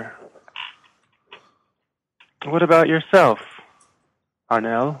live here. What about yourself,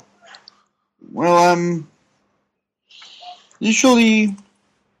 Arnell? Well, I'm usually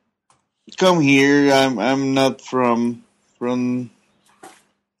come here. I'm not from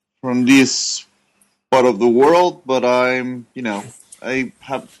this part of the world, but I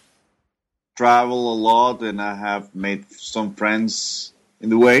have traveled a lot and I have made some friends in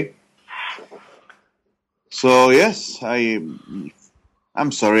the way. So yes,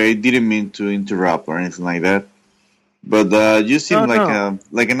 I'm sorry, I didn't mean to interrupt or anything like that. But you seem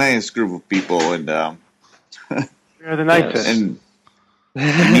like a nice group of people, and You're the nicest. and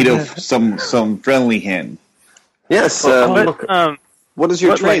in need of some friendly hand. Yes, what is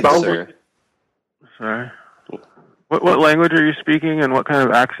your what trade, language- sir? Sorry. What language are you speaking, and what kind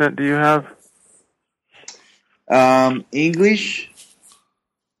of accent do you have? English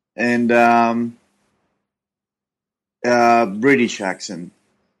and British accent,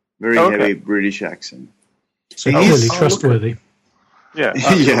 very Okay. heavy British accent. So He's- clearly trustworthy. Yeah.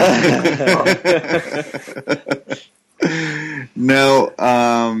 Yeah. No.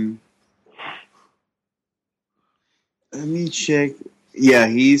 Let me check. Yeah,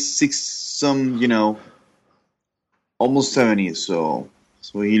 he's almost 70. So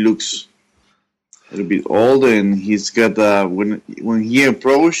he looks little bit old, and he's got when he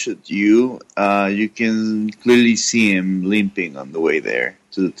approached you, you can clearly see him limping on the way there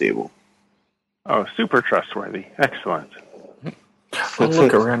to the table. Oh, super trustworthy. Excellent. I'll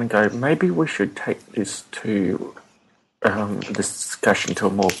look around and go, maybe we should take this to this discussion to a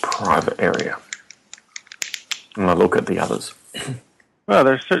more private area. And I look at the others. Well,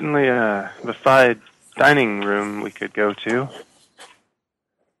 there's certainly a side dining room we could go to.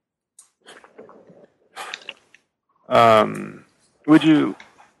 Would you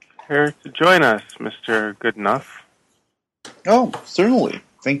care to join us, Mr. Goodenough? Oh, certainly.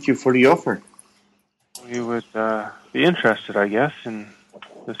 Thank you for the offer. We would be interested, I guess, in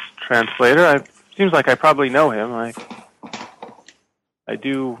this translator. Seems like I probably know him. I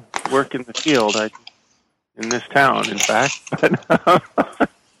do work in the field. In this town, in fact.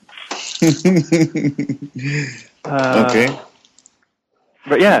 Okay.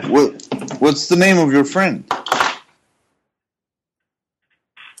 But yes. What's the name of your friend?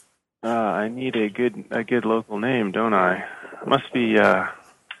 I need a good local name, don't I? It must be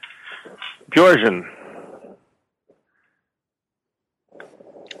Georgian.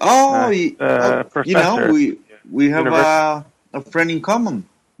 Oh, professor. we have a friend in common.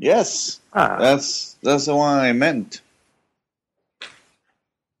 Yes, that's the one I meant.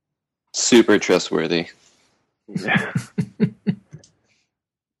 Super trustworthy. Yeah.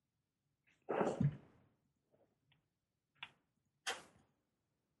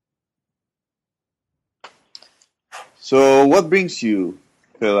 So, what brings you,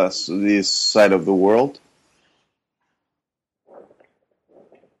 fellas, to this side of the world?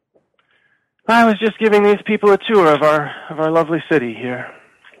 I was just giving these people a tour of our lovely city here.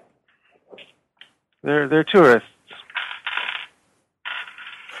 They're tourists.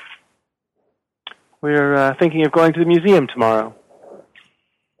 We're thinking of going to the museum tomorrow.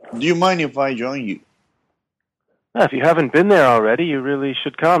 Do you mind if I join you? If you haven't been there already, you really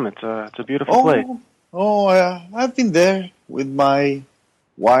should come. It's a beautiful place. I've been there with my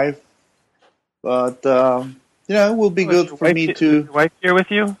wife, but it will be good for me to. Is your wife here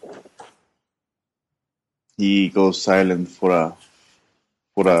with you? He goes silent for a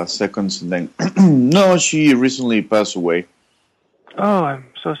second, and then no, she recently passed away. Oh, I'm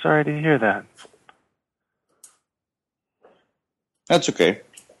so sorry to hear that. That's okay.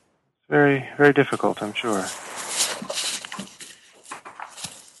 Very, very difficult, I'm sure.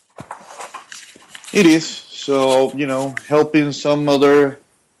 It is. So, helping some other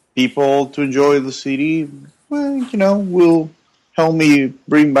people to enjoy the city, will help me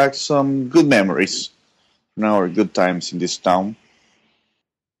bring back some good memories from our good times in this town.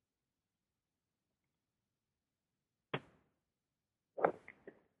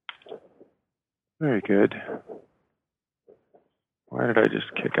 Very good. Why did I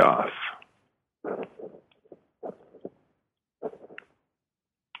just kick off?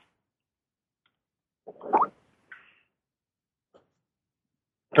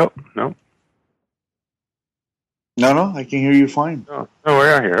 Oh, no. No, I can hear you fine. Oh, we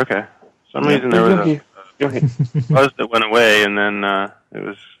are here. Okay. For some reason there was a buzz that went away, and then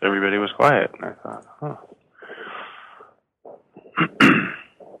everybody was quiet, and I thought,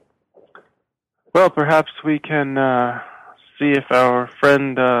 Well, perhaps we can see if our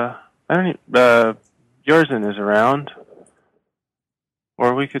friend Yorzen is around,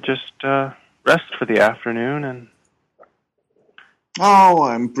 or we could just rest for the afternoon and. Oh,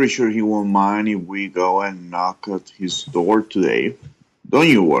 I'm pretty sure he won't mind if we go and knock at his door today. Don't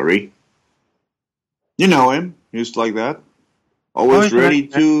you worry. You know him. He's like that. Always ready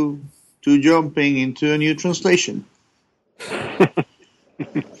to jumping into a new translation.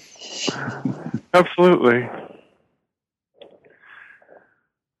 Absolutely.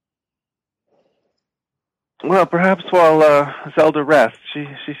 Well, perhaps while Zelda rests,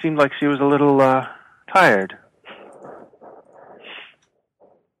 she seemed like she was a little tired.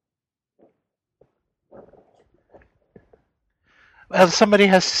 Well, somebody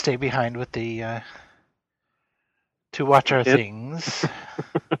has to stay behind with the to watch our things.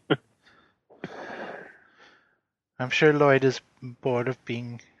 I'm sure Lloyd is bored of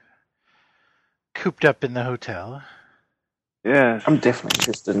being cooped up in the hotel. Yes. I'm definitely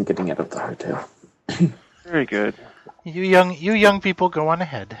interested in getting out of the hotel. Very good. You young people go on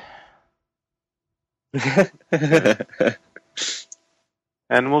ahead.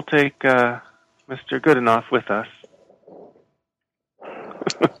 And we'll take Mr. Goodenough with us.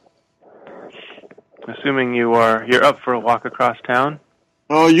 Assuming you're up for a walk across town.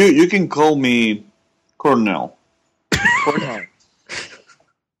 Oh, you can call me Cornell. Cornell.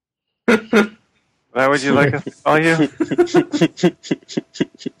 How would you like us to call you?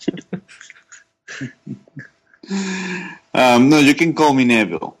 No, you can call me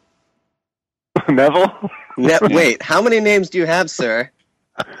Neville. Neville? Wait, how many names do you have, sir?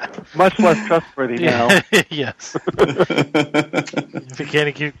 Much less trustworthy now. Yes. If he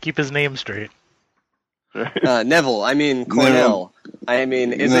can't keep his name straight. Neville, I mean Cornell. I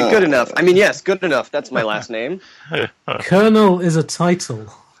mean, is it good enough? I mean, yes, good enough. That's my last name. Colonel is a title.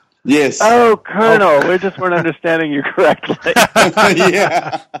 Yes. Oh, Colonel, we just weren't understanding you correctly.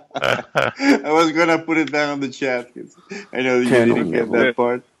 Yeah. I was gonna put it down on the chat. 'Cause I know you didn't get that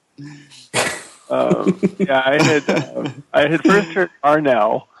part. Yeah, I had first heard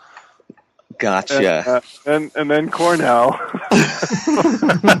Arnell. Gotcha. And then Cornell.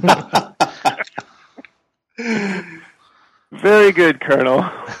 Very good, Colonel.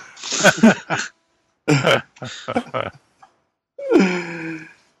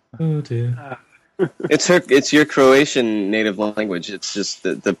 Oh dear. It's your Croatian native language. It's just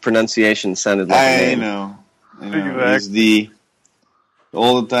the pronunciation sounded like a I name. know. Exactly. It's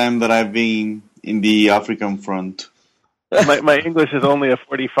all the time that I've been in the African front. My English is only a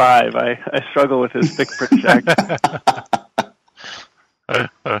 45. I struggle with his thick British accent.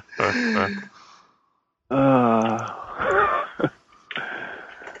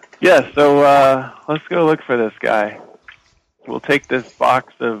 Yeah, so let's go look for this guy. We'll take this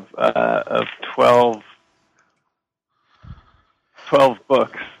box of 12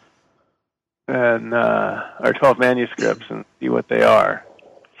 books and or 12 manuscripts and see what they are.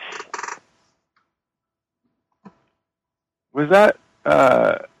 Was that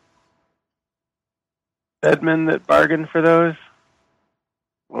Edmund that bargained for those?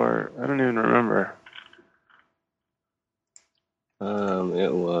 Or I don't even remember.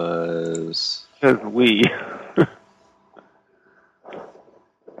 It was. It says we.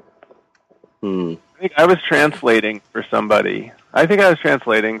 I think I was translating for somebody. I think I was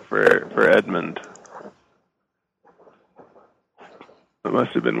translating for Edmund. That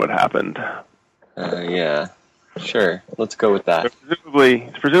must have been what happened. Yeah. Sure. Let's go with that.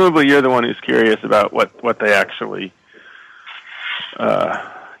 Presumably you're the one who's curious about what they actually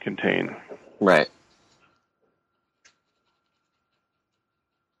contain. Right.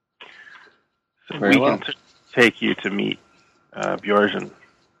 So Very well. can take you to meet Bjorgen.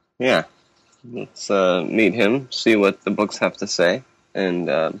 Yeah. Let's meet him, see what the books have to say, and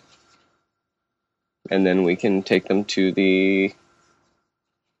then we can take them to the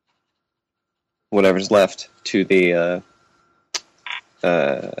whatever's left to the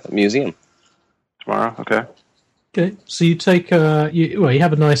museum Tomorrow, okay. Okay, so you take you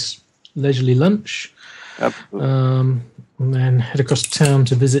have a nice leisurely lunch, Absolutely. and then head across town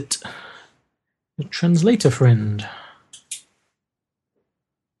to visit your translator friend.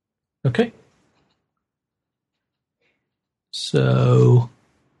 Okay. So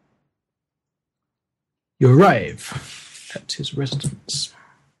you arrive at his residence.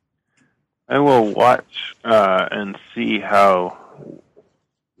 I will watch and see how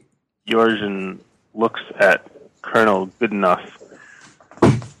Bjorgen looks at Colonel Goodenough.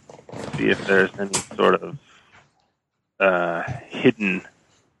 See if there's any sort of hidden,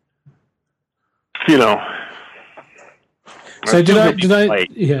 So did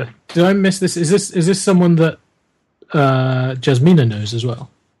I miss this? Is this someone that Jasmina knows as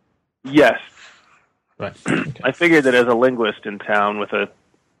well? Yes. Right. Okay. I figured that as a linguist in town with a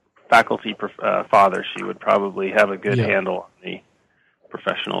faculty father, she would probably have a good handle on the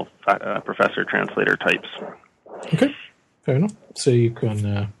professional professor-translator types. Okay, fair enough. So you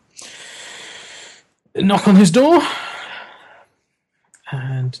can knock on his door,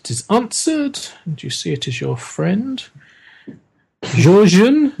 and it is answered, and you see it is your friend,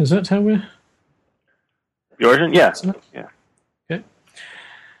 Georgian. Is that how we're... Bjorgen? Yeah. Yeah. Okay.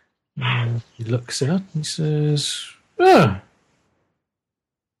 He looks out and he says, "Ah,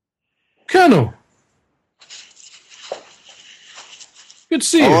 Colonel. Good to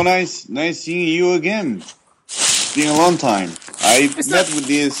see you." Oh, nice seeing you again. It's been a long time. I've met with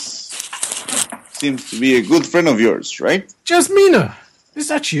this. Seems to be a good friend of yours, right? Jasmina, is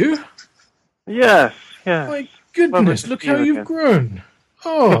that you? Yes. Yeah. My goodness, look how you've grown.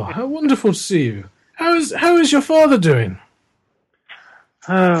 Oh, how wonderful to see you. How is your father doing?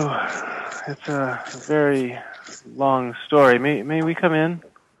 Oh, it's a very long story. May we come in?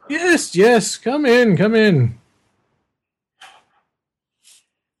 Yes, come in. Can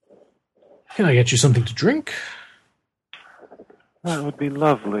I get you something to drink? That would be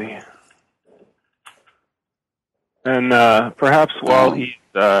lovely. And perhaps while he's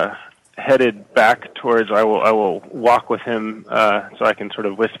headed back towards, I will walk with him so I can sort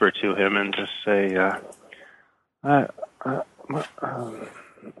of whisper to him and just say, my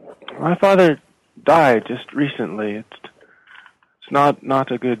father died just recently. It's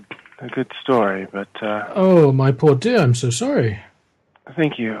not a good story, but Oh, my poor dear, I'm so sorry.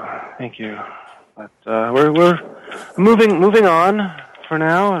 thank you. But we're moving on for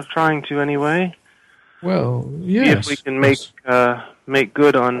now. Trying to anyway. Well, See yes. if we can yes. make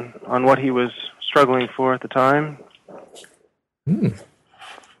good on what he was struggling for at the time.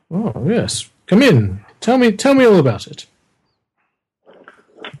 Oh, yes. Come in. Tell me all about it.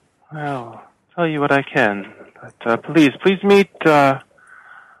 Well, I'll tell you what I can. But please meet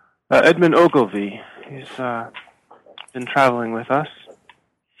Edmund Ogilvy. He's been traveling with us.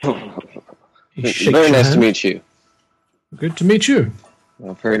 He shakes Very your nice to hand. meet you. Good to meet you.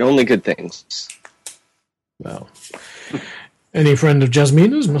 I've heard only good things. Well, any friend of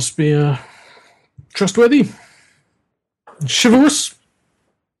Jasmina's must be trustworthy, chivalrous.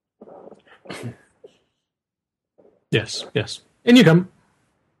 Yes. In you come.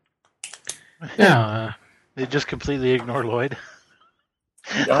 Now, They just completely ignore Lloyd.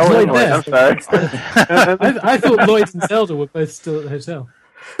 Lloyd Lloyd, there. I'm sorry. I thought Lloyd and Zelda were both still at the hotel.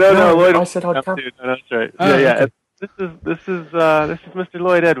 No, Lloyd. I said I'd come. Dude, no, that's right. Oh, yeah. okay. This is Mr.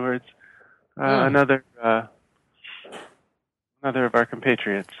 Lloyd Edwards, another of our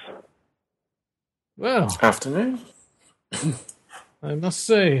compatriots. Well, Afternoon. I must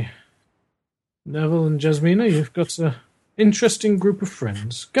say, Neville and Jasmina, you've got an interesting group of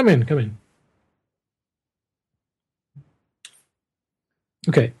friends. Come in.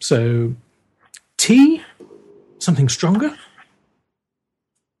 Okay, so tea? Something stronger?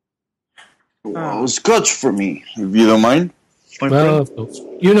 Well, scotch for me, if you don't mind. My Well, friend. of course.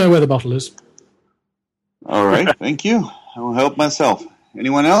 You know where the bottle is. All right, thank you. I will help myself.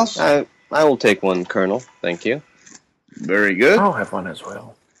 Anyone else? I will take one, Colonel. Thank you. Very good. I'll have one as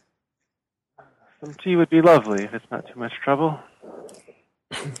well. Some tea would be lovely if it's not too much trouble.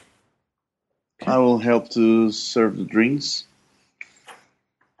 I will help to serve the drinks.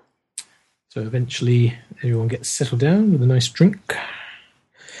 So eventually everyone gets settled down with a nice drink.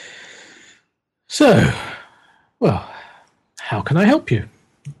 So, well, how can I help you?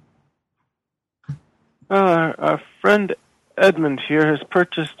 Our friend Edmund here has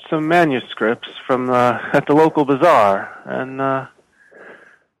purchased some manuscripts from at the local bazaar, and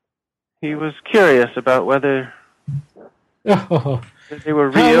he was curious about whether Oh, they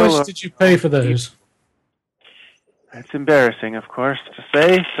were how real. much did you pay for those? It's embarrassing, of course, to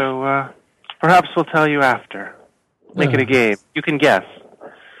say, so perhaps we'll tell you after. Make it a game. You can guess.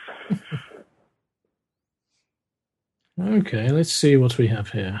 Okay, let's see what we have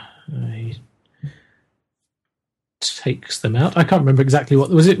here. He takes them out. I can't remember exactly what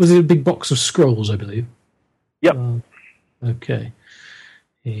was it. Was it a big box of scrolls? I believe. Yep. Okay.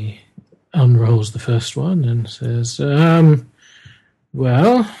 He unrolls the first one and says,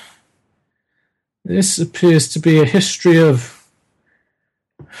 "Well, this appears to be a history of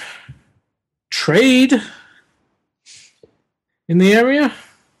trade in the area.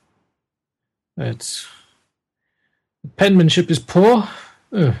 It's the penmanship is poor.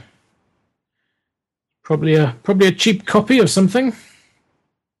 Probably a cheap copy of something."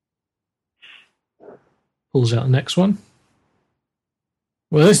 Pulls out the next one.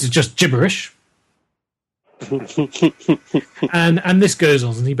 Well, this is just gibberish. and this goes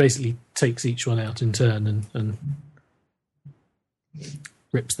on, and he basically takes each one out in turn and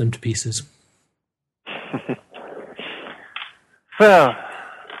rips them to pieces. Well,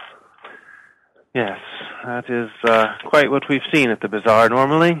 yes, that is quite what we've seen at the bazaar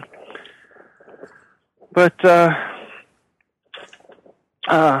normally. But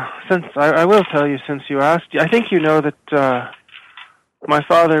since I will tell you, since you asked, I think you know that my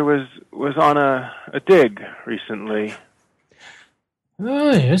father was on a dig recently.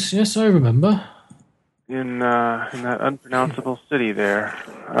 Oh, yes, I remember. In that unpronounceable city there.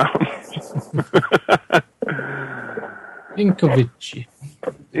 Vinkovici.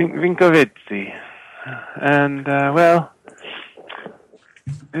 Vinkovici. And, well,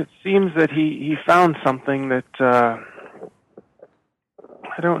 it seems that he found something that, I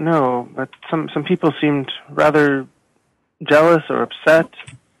don't know, but some people seemed rather jealous or upset.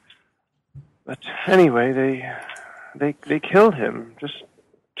 But anyway, they killed him just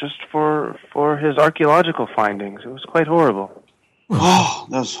for his archaeological findings. It was quite horrible. Oh,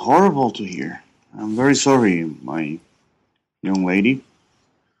 that's horrible to hear. I'm very sorry, my young lady.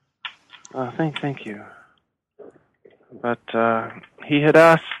 Thank you. But he had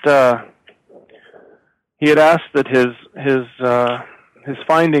asked that his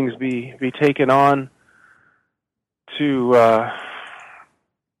findings be taken on to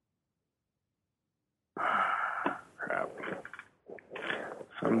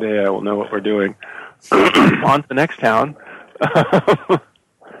Someday I will know what we're doing. On to the next town.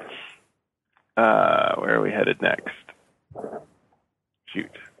 Where are we headed next?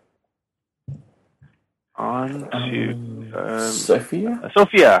 Shoot. On to Sophia?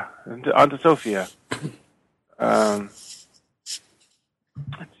 Sophia. On to Sophia.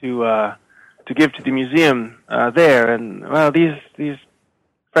 To give to the museum there, and well, these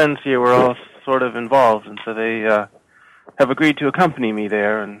friends here were all sort of involved, and so they have agreed to accompany me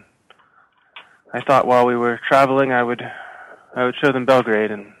there. And I thought while we were traveling, I would show them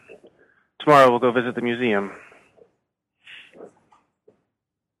Belgrade, and tomorrow we'll go visit the museum.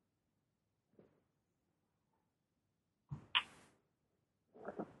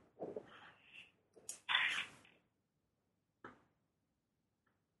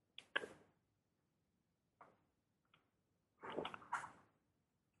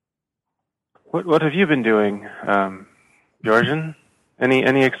 What have you been doing, Georgian?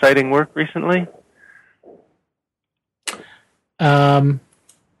 Any exciting work recently?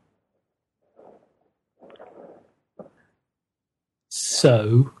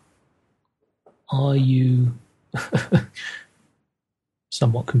 So, are you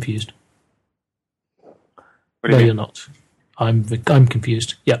somewhat confused? What do you No, mean? you're not. I'm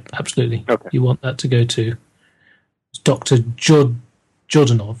confused. Yep, absolutely. Okay. You want that to go to Dr.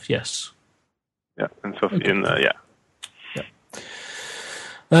 Jordanov, yes. Yeah, and Sophia, Okay. yeah.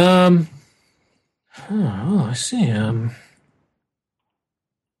 I see.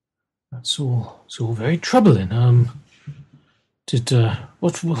 That's all. It's all very troubling.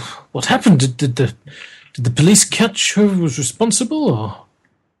 What happened? Did the police catch who was responsible, or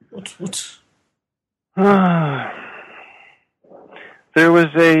what? There was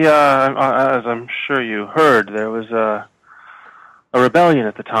as I'm sure you heard, there was a rebellion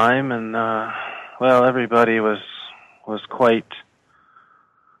at the time, and well, everybody was quite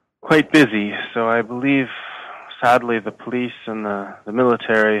busy. So I believe, sadly, the police and the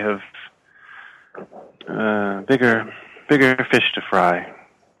military have bigger fish to fry.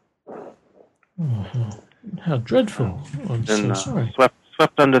 Oh, how dreadful! Oh, I'm so Been sorry.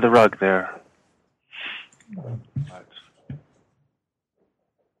 swept under the rug there.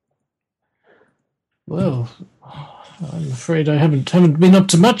 Well, I'm afraid I haven't been up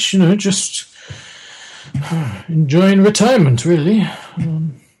to much. Just enjoying retirement, really.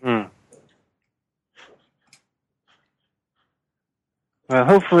 Well,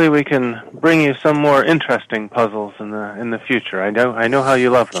 hopefully we can bring you some more interesting puzzles in the future. I know how you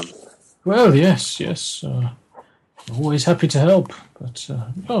love them. Well, yes. I'm always happy to help, but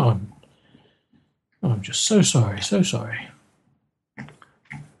I'm just so sorry.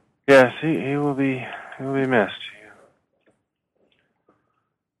 Yes, he will be missed.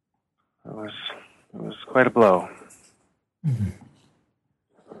 It was quite a blow.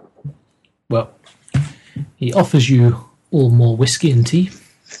 Well, he offers you all more whiskey and tea.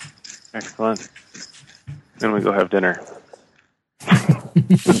 Excellent. Then we go have dinner.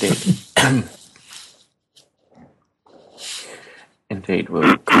 Indeed,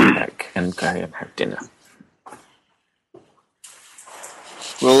 we'll come back and go and have dinner.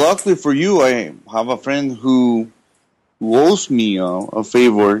 Well, luckily for you, I have a friend who owes me a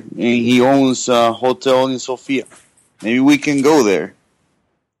favor, and he owns a hotel in Sofia. Maybe we can go there.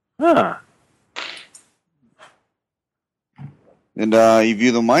 Ah, And if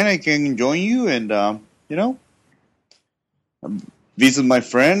you don't mind, I can join you and, visit my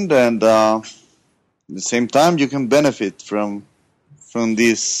friend, and at the same time, you can benefit from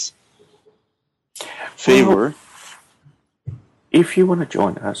this favor. If you want to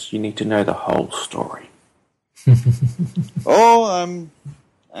join us, you need to know the whole story. Oh,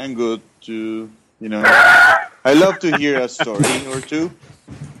 I'm good to, I love to hear a story or two.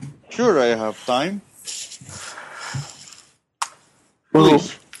 Sure, I have time. Well,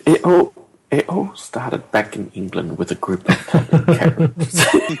 it all started back in England with a group of characters.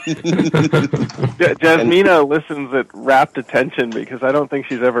 Jasmina listens at rapt attention because I don't think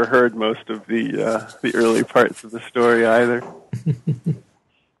she's ever heard most of the early parts of the story either.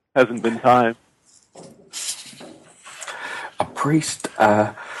 Hasn't been time. A priest,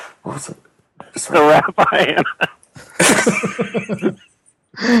 what was it? The rabbi.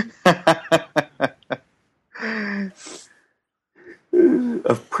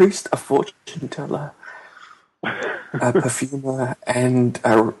 A priest, a fortune teller, a perfumer, and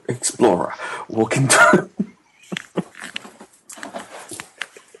an explorer walk into.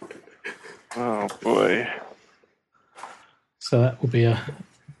 Oh boy! So that will be an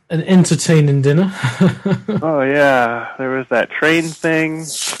entertaining dinner. Oh yeah, there was that train thing.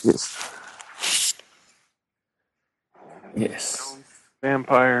 Yes.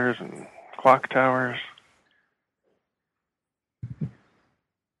 vampires and clock towers. A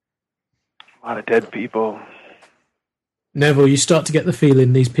lot of dead people. Neville, you start to get the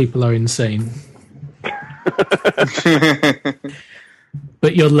feeling these people are insane.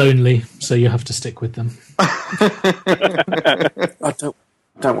 But you're lonely, so you have to stick with them. Oh,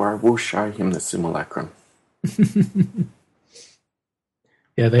 don't worry, we'll show him the simulacrum.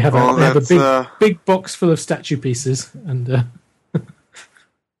 Yeah, they have a big box full of statue pieces, and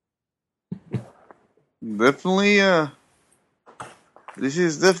definitely, this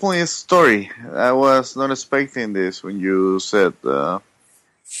is definitely a story. I was not expecting this when you said you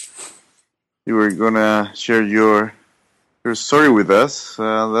were gonna share your story with us.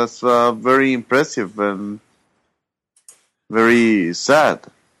 That's very impressive and very sad,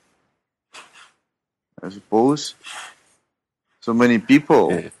 I suppose. So many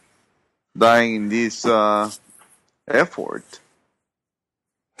people dying in this effort.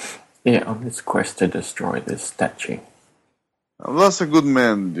 Yeah, on this quest to destroy this statue. I lost a good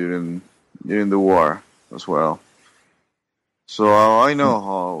man during the war as well. So I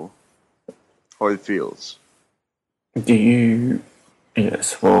know how it feels. Do you...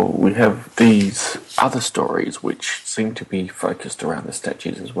 Yes, well, we have these other stories which seem to be focused around the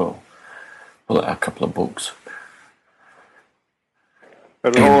statues as well. Well, a couple of books.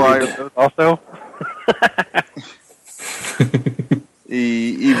 Also?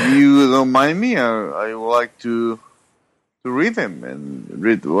 If you don't mind me, I would like to read them and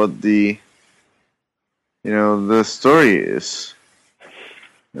read what the story is.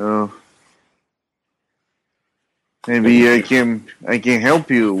 Maybe I can help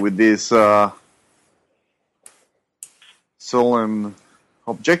you with this solemn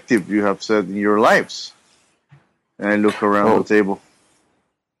objective you have set in your lives. And I look around the table.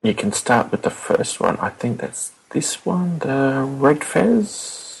 You can start with the first one. I think that's this one, the Red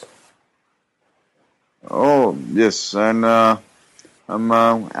Fez. Oh, yes, and I'm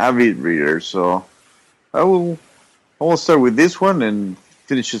an avid reader, so I will start with this one and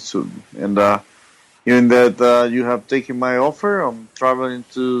finish it soon. And given that you have taken my offer, I'm traveling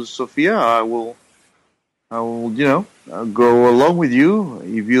to Sofia. I will I'll go along with you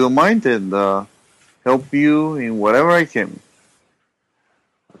if you don't mind, and help you in whatever I can.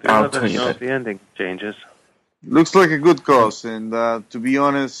 I'll tell you that. The ending changes. Looks like a good cause, and to be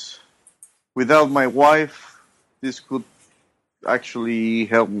honest, without my wife, this could actually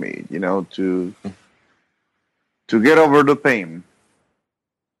help me, to get over the pain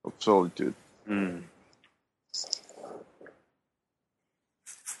of solitude. Mm.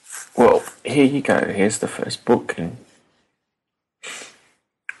 Well, here you go. Here's the first book. And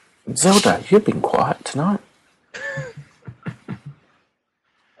Zelda, you've been quiet tonight.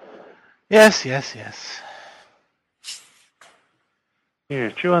 Yes.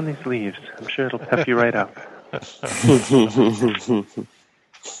 Here, chew on these leaves. I'm sure it'll pep you right up.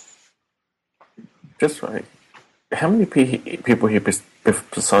 Just right. How many people here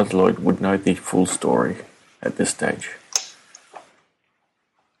besides Lloyd would know the full story at this stage?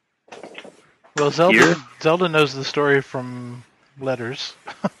 Well, Zelda knows the story from letters.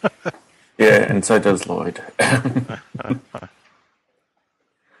 Yeah, and so does Lloyd.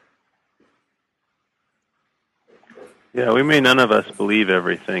 Yeah, we may none of us believe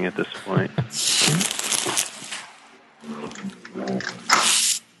everything at this point.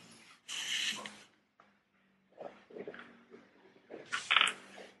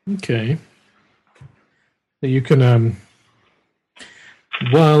 Okay. So you can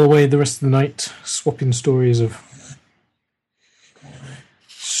while away the rest of the night swapping stories of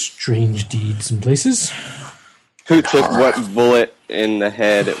strange deeds and places. Who took what bullet in the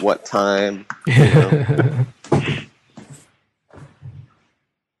head at what time? You know.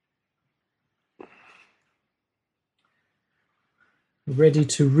 Ready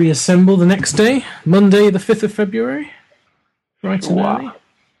to reassemble the next day, Monday the 5th of February, bright and early.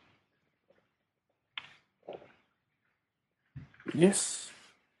 Yes.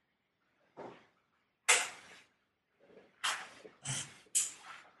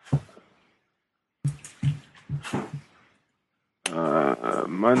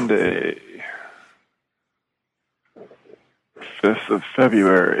 Monday, 5th of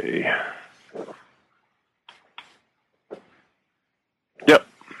February. Yep.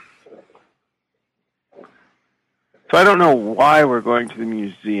 So I don't know why we're going to the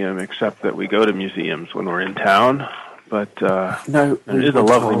museum, except that we go to museums when we're in town. But no, it is a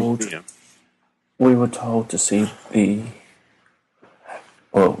lovely museum. We were told to see the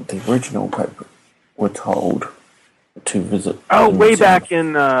original paper. We're told to visit. Oh, way back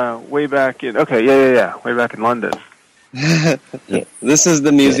in. Okay, yeah. Way back in London. Yeah. This is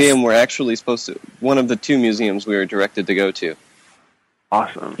the museum we're actually supposed to. One of the two museums we were directed to go to.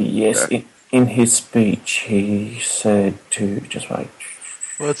 Awesome. Yes, Okay. in his speech, he said to just like.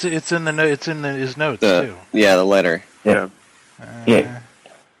 Well, it's in the it's in his notes The too. the letter. Yeah. Yeah.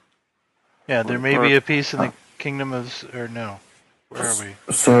 Yeah, there may be a piece in the Kingdom of or no. Where are we?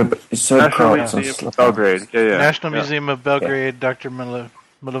 So National crowds and Museum stuff. of Belgrade. Yeah. National Yeah. Museum of Belgrade, Dr.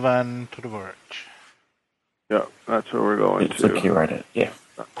 Milovan Todorovic. Yeah, that's where we're going It's to. a curator. Yeah.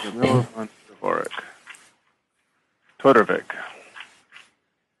 Dr. Milovan Todorovic.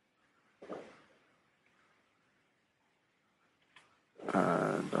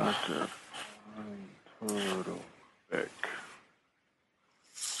 Dr. Todorovic.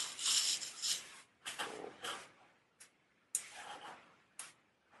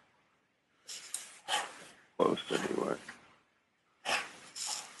 Close anyway.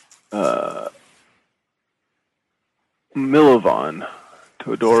 Milovan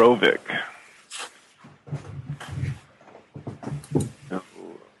Todorovic.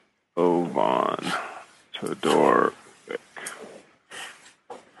 Milovan Todorovic.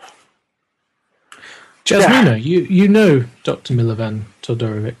 Jasmina, you know Dr. Milovan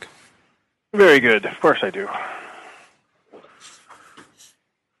Todorovic. Very good. Of course I do.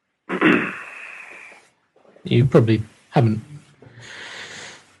 You probably haven't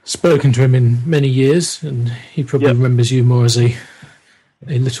spoken to him in many years, and he probably remembers you more as a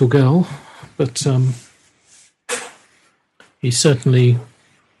little girl, but he certainly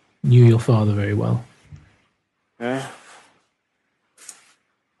knew your father very well. Okay.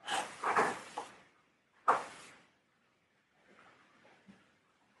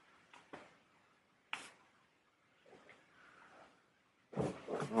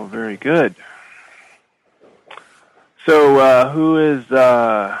 Oh, very good. So,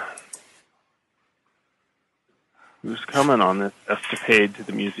 who's coming on this escapade to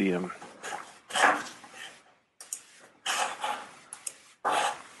the museum?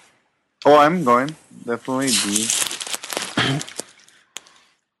 Oh, I'm going. Definitely. The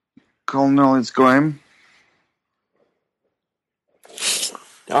Colonel is going.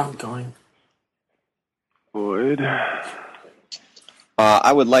 I'm going. Boyd.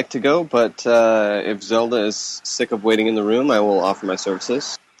 I would like to go, but if Zelda is sick of waiting in the room, I will offer my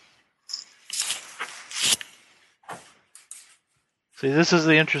services. See, this is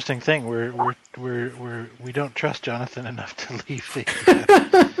the interesting thing. We don't trust Jonathan enough to leave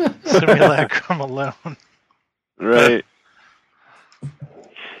the simulacrum alone. Right.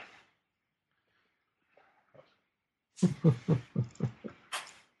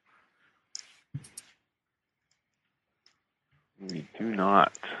 We do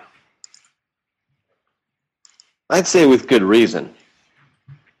not. I'd say with good reason.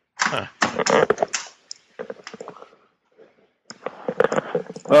 Huh.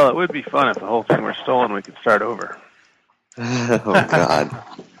 Well, it would be fun if the whole thing were stolen. We could start over. Oh, God.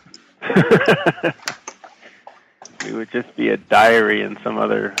 We would just be a diary in some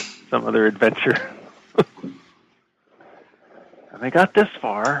other adventure. And they got this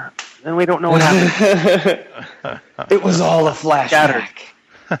far, then we don't know what happened. It was all a flashback.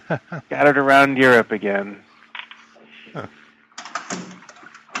 Scattered around Europe again.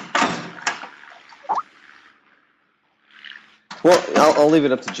 Well, I'll leave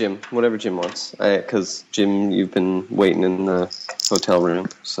it up to Jim, whatever Jim wants. Because, Jim, you've been waiting in the hotel room,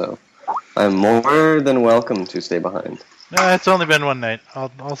 so I'm more than welcome to stay behind. No, it's only been one night.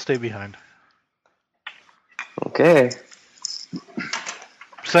 I'll stay behind. Okay.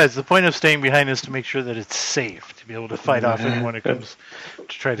 Besides, the point of staying behind is to make sure that it's safe, to be able to fight off anyone who comes to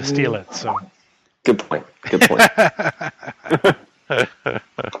try to steal it. So, Good point. Good point.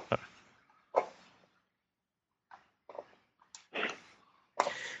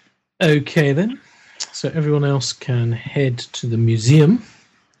 Okay, then. So everyone else can head to the museum,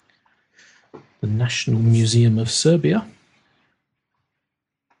 the National Museum of Serbia.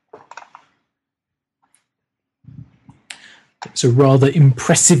 It's a rather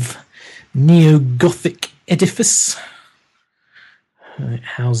impressive neo-Gothic edifice. It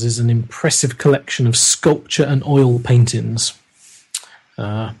houses an impressive collection of sculpture and oil paintings.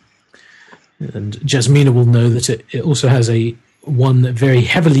 And Jasmina will know that it also has one very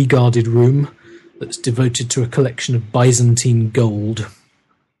heavily guarded room that's devoted to a collection of Byzantine gold.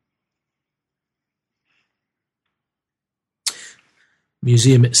 The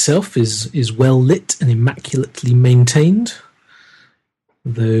museum itself is well lit and immaculately maintained,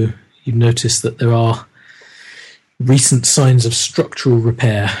 though you notice that there are recent signs of structural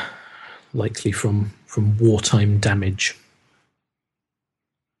repair, likely from wartime damage.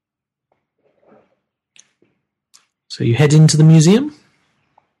 So you head into the museum.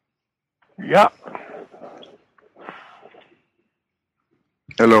 Yeah.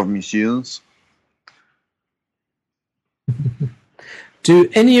 I love museums. Do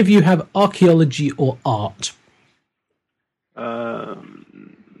any of you have archaeology or art?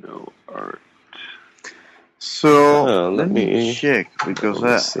 No art. So let let me me- check because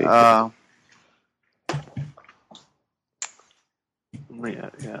let me see. Yeah.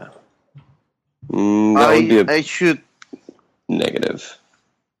 That would be a I should. negative.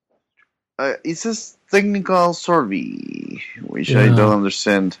 It says technical survey, which I Yeah. don't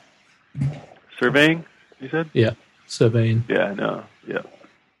understand. Surveying, you said? Yeah, surveying. Yeah, no. Yeah.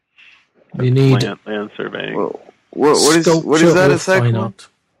 You need Land surveying. Well, what is sculpture that or exactly? fine art.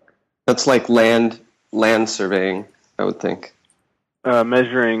 That's like land surveying, I would think.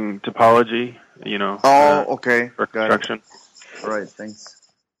 Measuring topology, Oh, okay. for Got it. construction Right, thanks.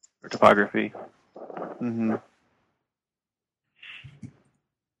 or topography. Mm-hmm.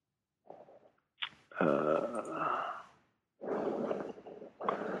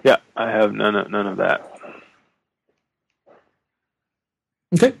 Yeah, I have none of that.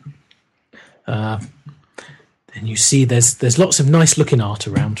 Okay. Then you see there's lots of nice looking art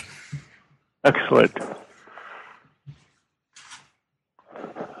around. Excellent.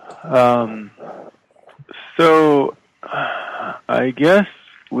 So I guess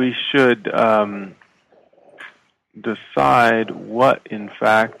we should decide what, in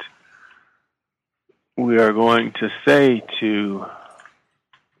fact, we are going to say to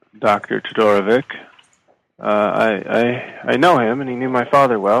Dr. Todorovic. I know him, and he knew my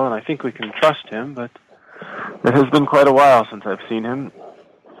father well, and I think we can trust him, but it has been quite a while since I've seen him.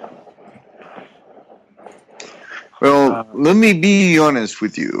 Well, let me be honest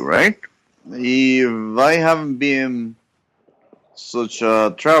with you, right? If I haven't been such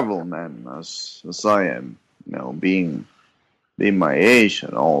a travel man as I am, being my age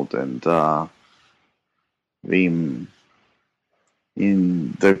and old, and being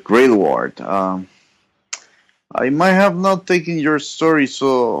in the Great Ward, I might have not taken your story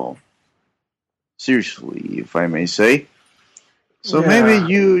so seriously, if I may say. So Yeah.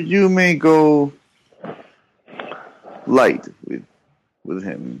 maybe you may go light with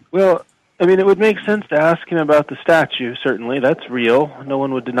him. Well, I mean, it would make sense to ask him about the statue, certainly. That's real. No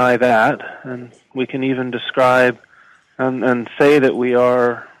one would deny that. And we can even describe and say that we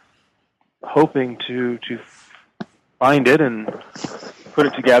are hoping to find it and put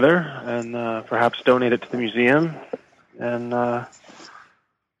it together and perhaps donate it to the museum and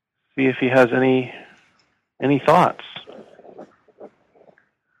see if he has any thoughts.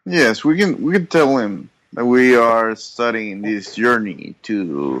 Yes, we can tell him that we are studying this journey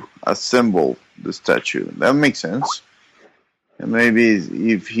to assemble the statue. That makes sense. And maybe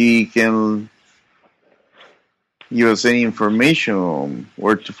if he can give us any information on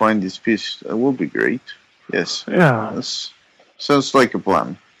where to find this piece, that would be great. Yes. Yeah. That sounds like a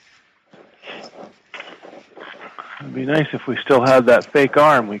plan. It'd be nice if we still had that fake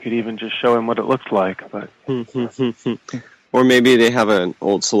arm. We could even just show him what it looks like. But Or maybe they have an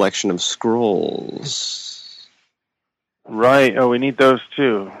old selection of scrolls. right. Oh, we need those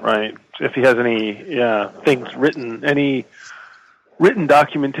too. Right. If he has any things written, any written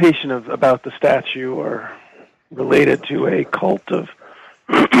documentation about the statue or related to a cult of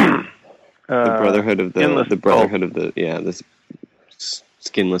The Brotherhood of Skinless the Brotherhood of this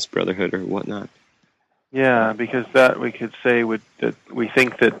Skinless Brotherhood or whatnot. Yeah, because that we could say that we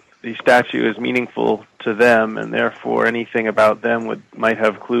think that the statue is meaningful to them, and therefore anything about them might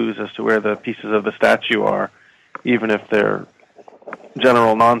have clues as to where the pieces of the statue are, even if they're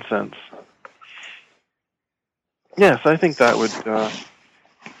general nonsense. Yes, I think that would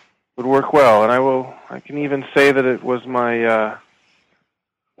work well, and I can even say that it was my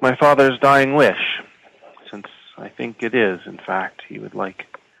father's dying wish, since I think it is. In fact, he would like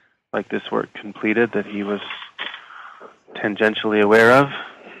this work completed that he was tangentially aware of.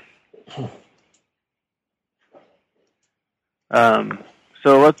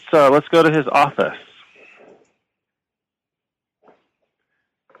 So let's go to his office.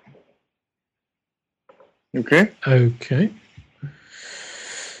 Okay. Okay.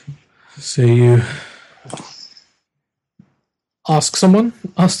 So you ask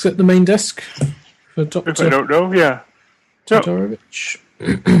at the main desk for Dr. If I don't know, yeah. Todorovic.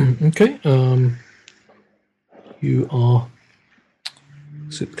 Okay. You are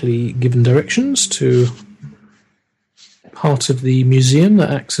simply given directions to part of the museum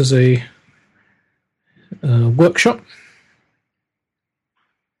that acts as a workshop.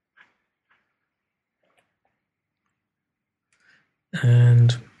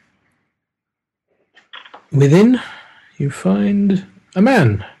 And within, you find a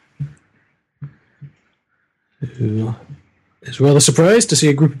man who is rather surprised to see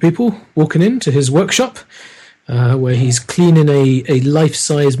a group of people walking into his workshop, where he's cleaning a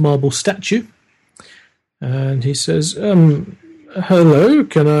life-size marble statue. And he says, hello,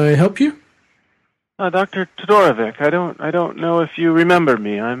 can I help you? Dr. Todorovic, I don't know if you remember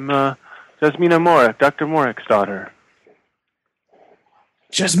me. I'm Jasmina Morik, Dr. Morik's daughter.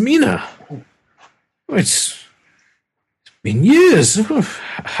 Jasmina? Oh, it's been years.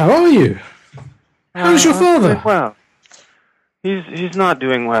 How are you? How's your father? Well, he's not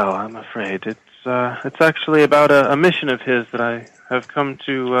doing well, I'm afraid. It's actually about a mission of his that I have come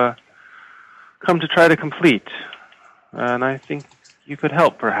to try to complete, and I think you could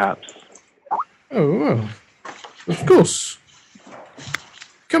help, perhaps. Oh, well, of course.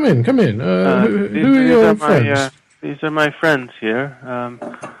 Come in. Who are your friends? These are my friends here.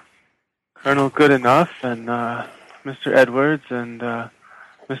 Colonel Goodenough and Mr. Edwards and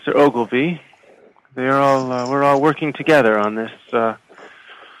Mr. Ogilvy. We're all working together on this. Well,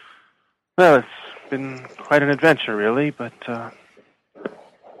 it's been quite an adventure, really, but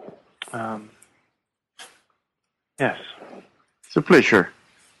yes. It's a pleasure.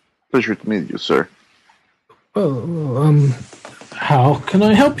 Pleasure to meet you, sir. Well, how can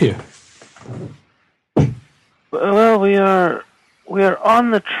I help you? Well, we are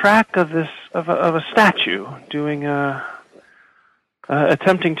on the track of a statue, doing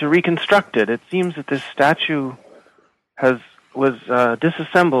attempting to reconstruct it. It seems that this statue was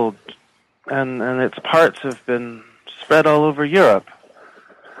disassembled, and its parts have been spread all over Europe.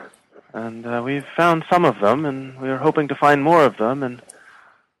 And we've found some of them, and we are hoping to find more of them. And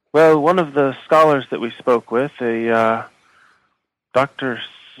well, one of the scholars that we spoke with, Dr.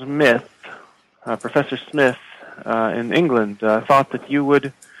 Smith, Professor Smith in England, thought that you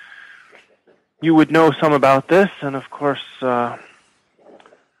would know some about this, and of course, my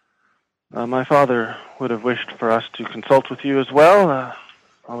father would have wished for us to consult with you as well.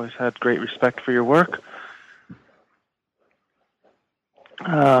 Always had great respect for your work.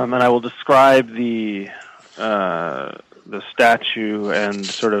 And I will describe the statue and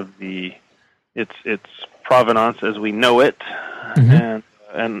sort of its provenance as we know it, and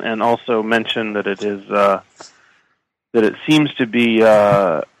also mention that it is that it seems to be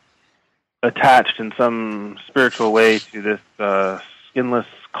attached in some spiritual way to this skinless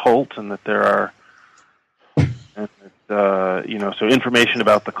cult, and that there are, so information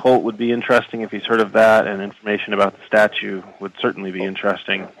about the cult would be interesting if he's heard of that, and information about the statue would certainly be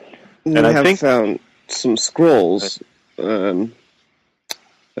interesting. We and I have think found some scrolls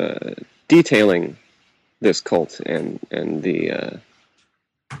detailing this cult and the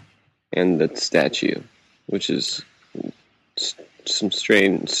statue, which is some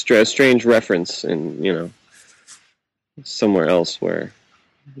strange reference in somewhere else where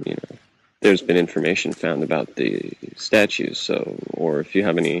there's been information found about the statues. So, or if you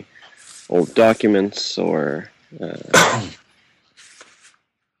have any old documents or.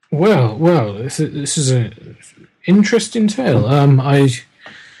 Well, this is an interesting tale. I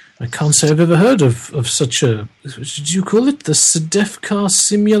can't say I've ever heard of such a. Did you call it the Sedefkar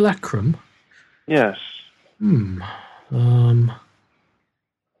simulacrum? Yes. You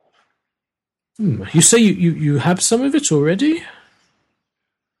say you have some of it already?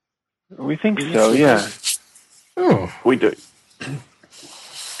 We think so, yeah. Oh. We do.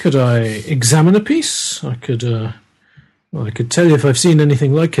 Could I examine a piece? I could tell you if I've seen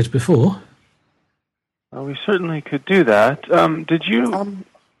anything like it before. Well, we certainly could do that. Did you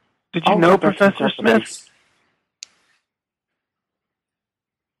know Professor Smith?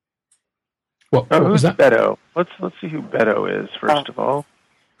 What was who's that? Beto? Let's see who Beto is first of all.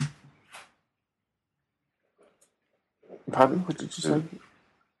 Pardon? What did you say?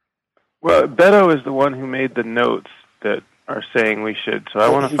 Well, Beto is the one who made the notes that are saying we should. So I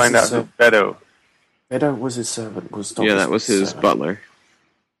want to find out who Beto. Beto was his servant. Yeah, that was his butler.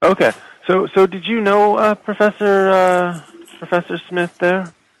 Okay. So did you know Professor Smith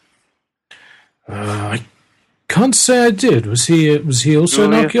there? I can't say I did. Was he also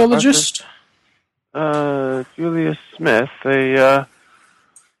an archaeologist? Julius Smith, a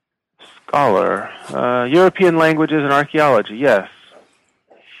scholar, European languages and archaeology. Yes,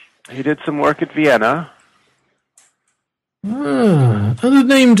 he did some work at Vienna. The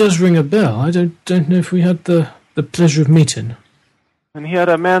name does ring a bell. I don't know if we had the pleasure of meeting. And he had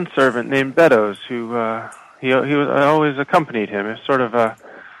a manservant named Beddoes who he always accompanied him. He's sort of a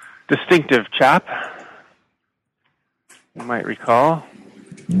distinctive chap, you might recall.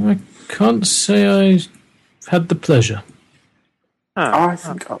 I can't say I had the pleasure. I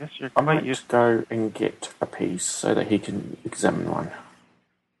think I guess you're I quite might used. go and get a piece so that he can examine one.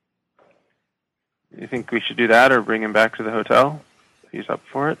 You think we should do that, or bring him back to the hotel? He's up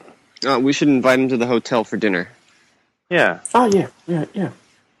for it. We should invite him to the hotel for dinner. Yeah. Oh, yeah.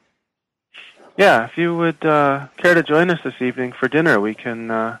 Yeah, if you would care to join us this evening for dinner, we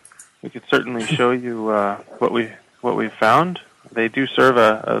could certainly show you what we've found. They do serve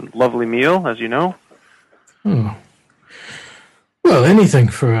a lovely meal, as you know. Oh. Well, anything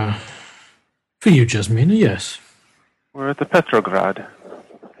for you, Jasmina, yes. We're at the Petrograd.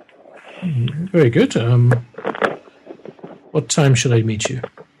 Very good. What time should I meet you?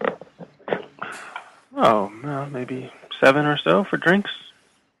 Oh, well, maybe 7 or so for drinks.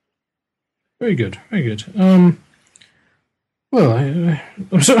 Very good, very good. Well,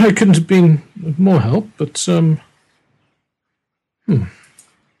 I'm sorry I couldn't have been of more help, but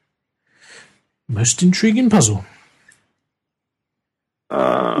most intriguing puzzle.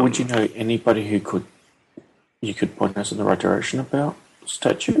 Would you know anybody who you could point us in the right direction about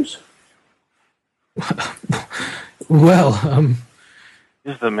statues? Well,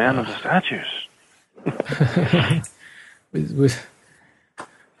 He's the man of the statues.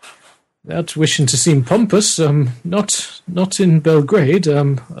 without wishing to seem pompous, not in Belgrade.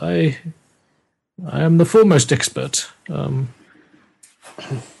 I am the foremost expert.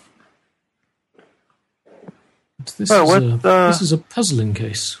 This is a puzzling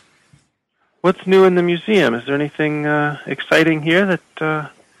case. What's new in the museum? Is there anything exciting here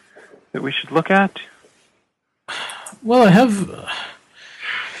that we should look at? Well,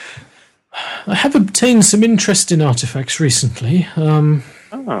 I have obtained some interesting artifacts recently.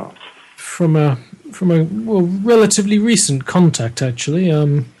 From a relatively recent contact, actually,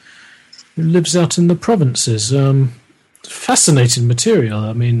 who lives out in the provinces. Fascinating material.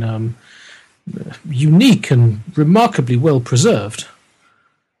 I mean, unique and remarkably well preserved.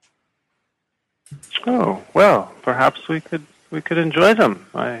 Oh, well, perhaps we could enjoy them.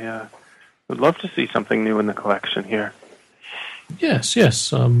 I would love to see something new in the collection here. Yes.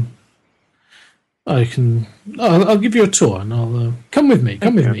 I can. I'll give you a tour, and I'll come with me.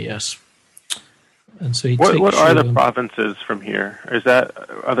 Come with me. Yes. And so he takes what are you, the provinces from here? Is that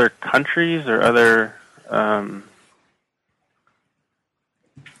other countries or other?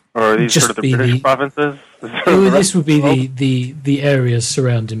 Or are these Just sort of the British provinces? This would be the areas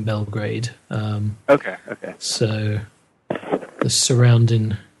surrounding Belgrade. Okay. So the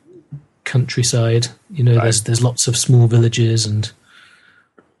surrounding countryside. You know, Right. there's lots of small villages and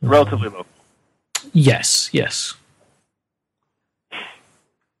Relatively local. yes.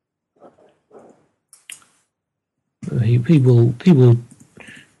 He will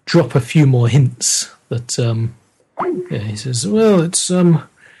drop a few more hints that he says, well, it's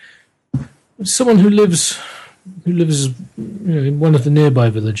someone who lives in one of the nearby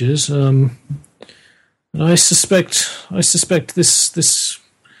villages. And I suspect this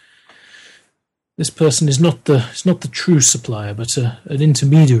person is not the true supplier, but an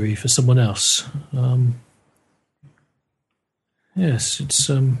intermediary for someone else. Yes, it's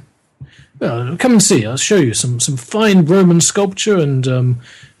well, come and see. I'll show you some fine Roman sculpture and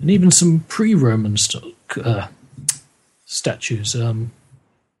even some pre-Roman statues.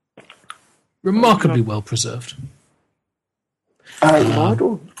 Remarkably well preserved.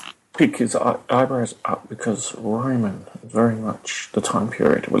 Lydell pick his eyebrows up because Roman is very much the time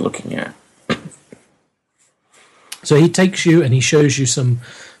period we're looking at. So he takes you and he shows you some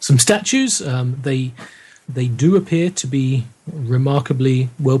statues. They do appear to be remarkably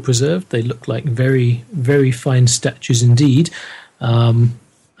well preserved. They look like very, very fine statues indeed. I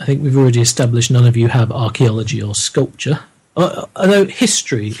think we've already established none of you have archaeology or sculpture. Although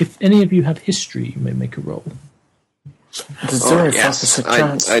history, if any of you have history, you may make a roll. Yes,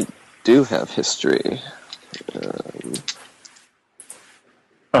 I do have history.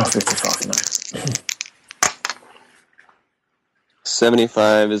 55, no.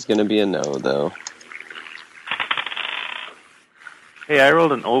 75 is going to be a no, though. Hey, I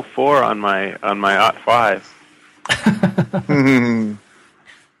rolled an 04 on my OT5.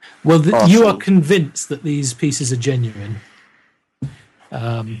 Well, Awesome. you are convinced that these pieces are genuine.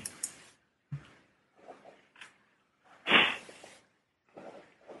 All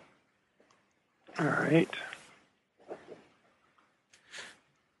right.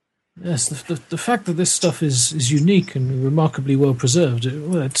 Yes, the fact that this stuff is unique and remarkably well preserved,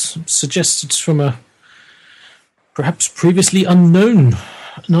 it suggests it's from a perhaps previously unknown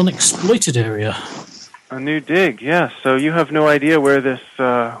and unexploited area. A new dig, yes. So you have no idea where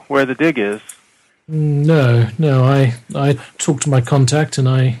the dig is. No. I talk to my contact and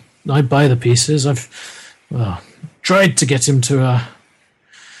I buy the pieces. I've tried to get him to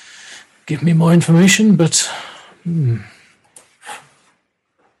give me more information, but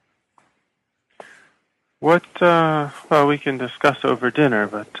What? Well, we can discuss over dinner,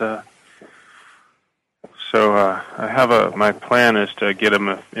 but so I have my plan is to get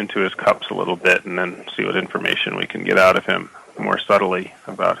him into his cups a little bit, and then see what information we can get out of him more subtly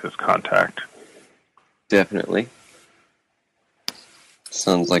about his contact. Definitely.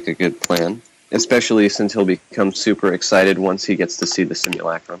 Sounds like a good plan. Especially since he'll become super excited once he gets to see the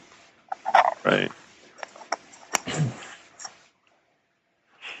simulacrum. Right.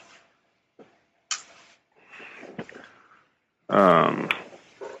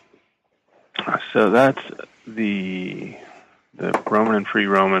 So that's the Roman and free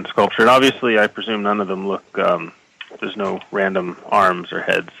Roman sculpture. And obviously, I presume none of them look, there's no random arms or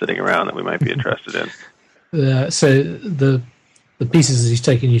heads sitting around that we might be interested in. So the pieces that he's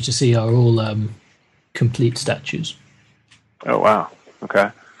taken you to see are all complete statues. Oh, wow. Okay.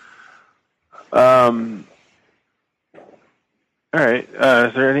 All right.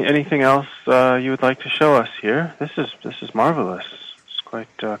 Is there anything else you would like to show us here? This is marvelous. It's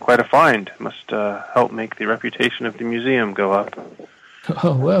quite a find. Must help make the reputation of the museum go up.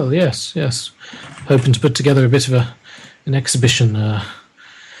 Oh well, yes. Hoping to put together a bit of an exhibition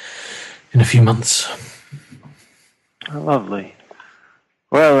in a few months. Oh, lovely.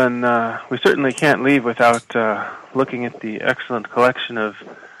 Well, and we certainly can't leave without looking at the excellent collection of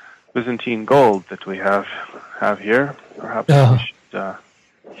Byzantine gold that we have here. Perhaps we should.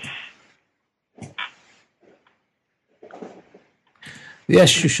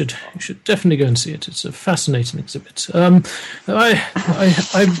 Yes, you should definitely go and see it. It's a fascinating exhibit. I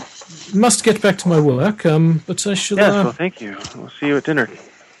must get back to my work, but I shall. Yes, well, thank you. We'll see you at dinner.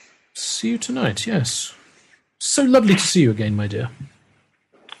 See you tonight. Yes. So lovely to see you again, my dear.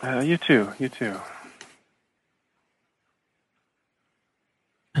 You too. You too.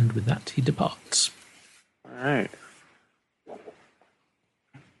 And with that, he departs. All right.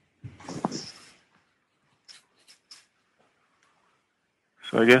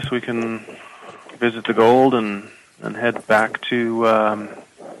 So I guess we can visit the gold and head back to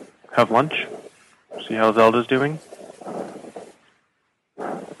have lunch. See how Zelda's doing.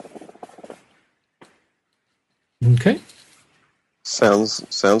 Okay.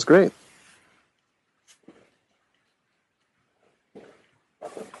 Sounds great.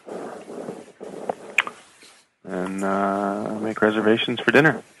 And make reservations for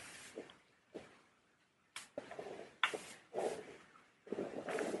dinner.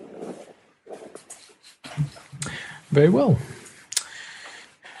 Very well.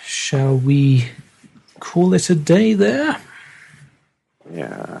 Shall we call it a day there?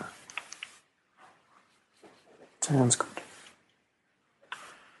 Yeah. Sounds good.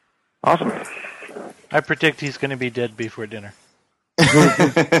 Awesome. I predict he's going to be dead before dinner.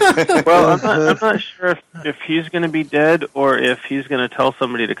 Well, I'm not sure if he's going to be dead or if he's going to tell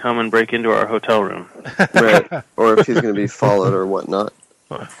somebody to come and break into our hotel room. Right. Or if he's going to be followed or whatnot.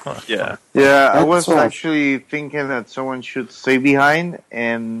 Yeah. Yeah, I was all. actually thinking that someone should stay behind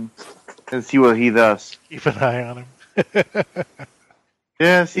and see what he does. Keep an eye on him.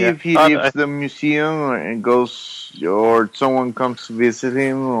 Yeah, see Yeah. if he leaves the museum and goes, or someone comes to visit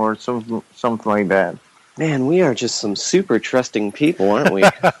him, or something like that. Man, we are just some super trusting people, aren't we?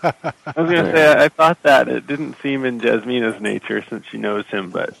 I was going to say, I thought that. It didn't seem in Jasmina's nature since she knows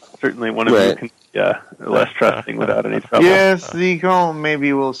him, but certainly one of you can be less trusting without any trouble. Yes, Deacon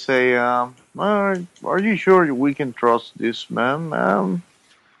maybe will say, are you sure we can trust this man?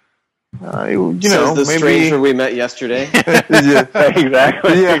 You Says know, the maybe. stranger we met yesterday. Yeah.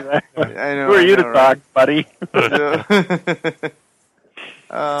 Exactly. Yeah. Exactly. I know. Who are you to right? talk, buddy?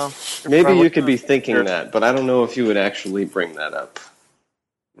 Maybe you could be thinking that, but I don't know if you would actually bring that up.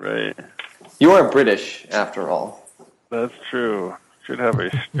 Right. You are British, after all. That's true. Should have a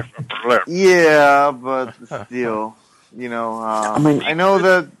stiffer lip. Yeah, but still, you know. I know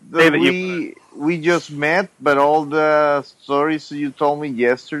that we just met, but all the stories you told me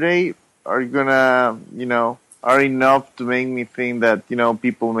yesterday are gonna, are enough to make me think that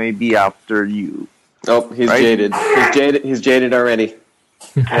people may be after you. Oh, he's Right? jaded. He's jaded already.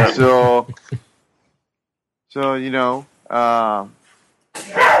 So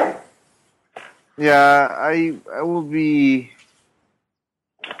yeah, I will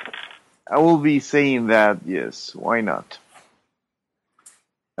be saying that, yes, why not?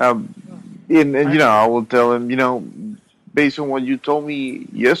 And I will tell him, based on what you told me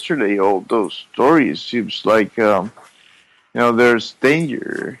yesterday, all those stories seems like there's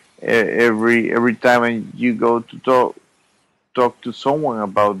danger every time you go to talk to someone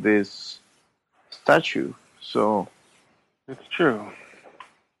about this statue. So It's true.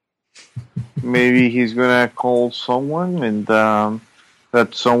 Maybe he's gonna call someone, and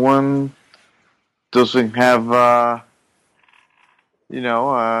that someone doesn't have, a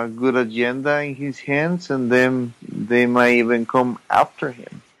good agenda in his hands, and then they might even come after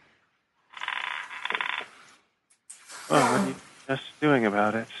him. Well, what are you just doing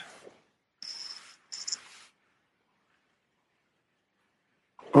about it?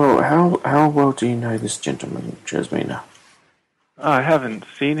 Oh, how well do you know this gentleman, Jasmina? I haven't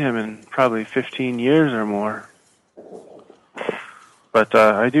seen him in probably 15 years or more. But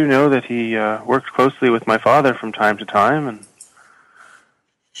I do know that he worked closely with my father from time to time, and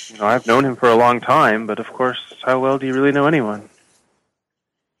I've known him for a long time, but of course, how well do you really know anyone?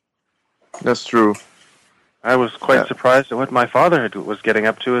 That's true. I was quite surprised at what my father was getting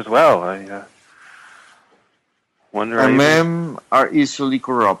up to as well. I wonder... Men are easily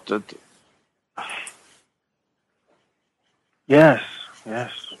corrupted. Yes.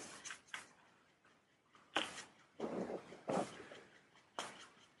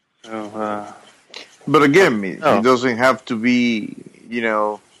 So, But again, he doesn't have to be,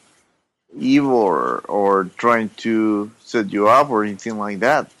 evil or trying to set you up or anything like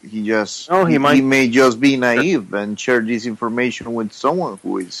that. He may just be naive and share this information with someone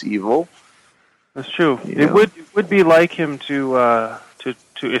who is evil. That's true. It would be like him to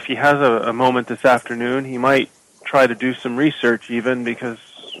if he has a moment this afternoon, he might try to do some research even, because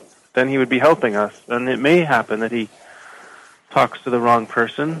then he would be helping us. And it may happen that he talks to the wrong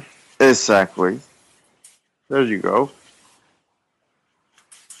person. Exactly. There you go.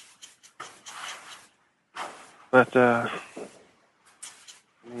 But, I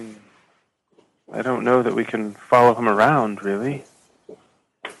don't know that we can follow him around, really.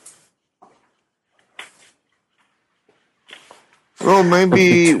 Well,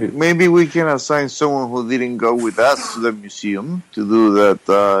 maybe we can assign someone who didn't go with us to the museum to do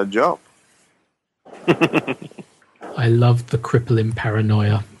that job. I love the crippling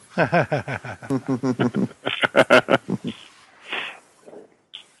paranoia.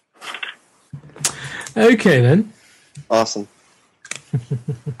 Okay, then. Awesome.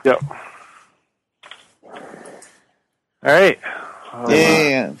 Yep. All right.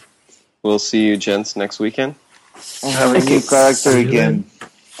 Yeah. We'll see you gents next weekend. I'll have a new character again.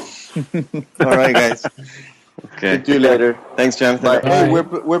 All right, guys. Okay. See you later. Thanks, Jonathan. Bye. Bye. Hey,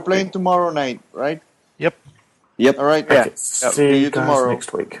 we're playing tomorrow night, right? Yep. Yep. All right. Okay. Yep. See you guys tomorrow.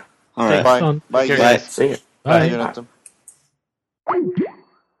 next week. All right. Bye. Fun. Bye, Take care, guys. guys. See you. Bye. Bye, Jonathan.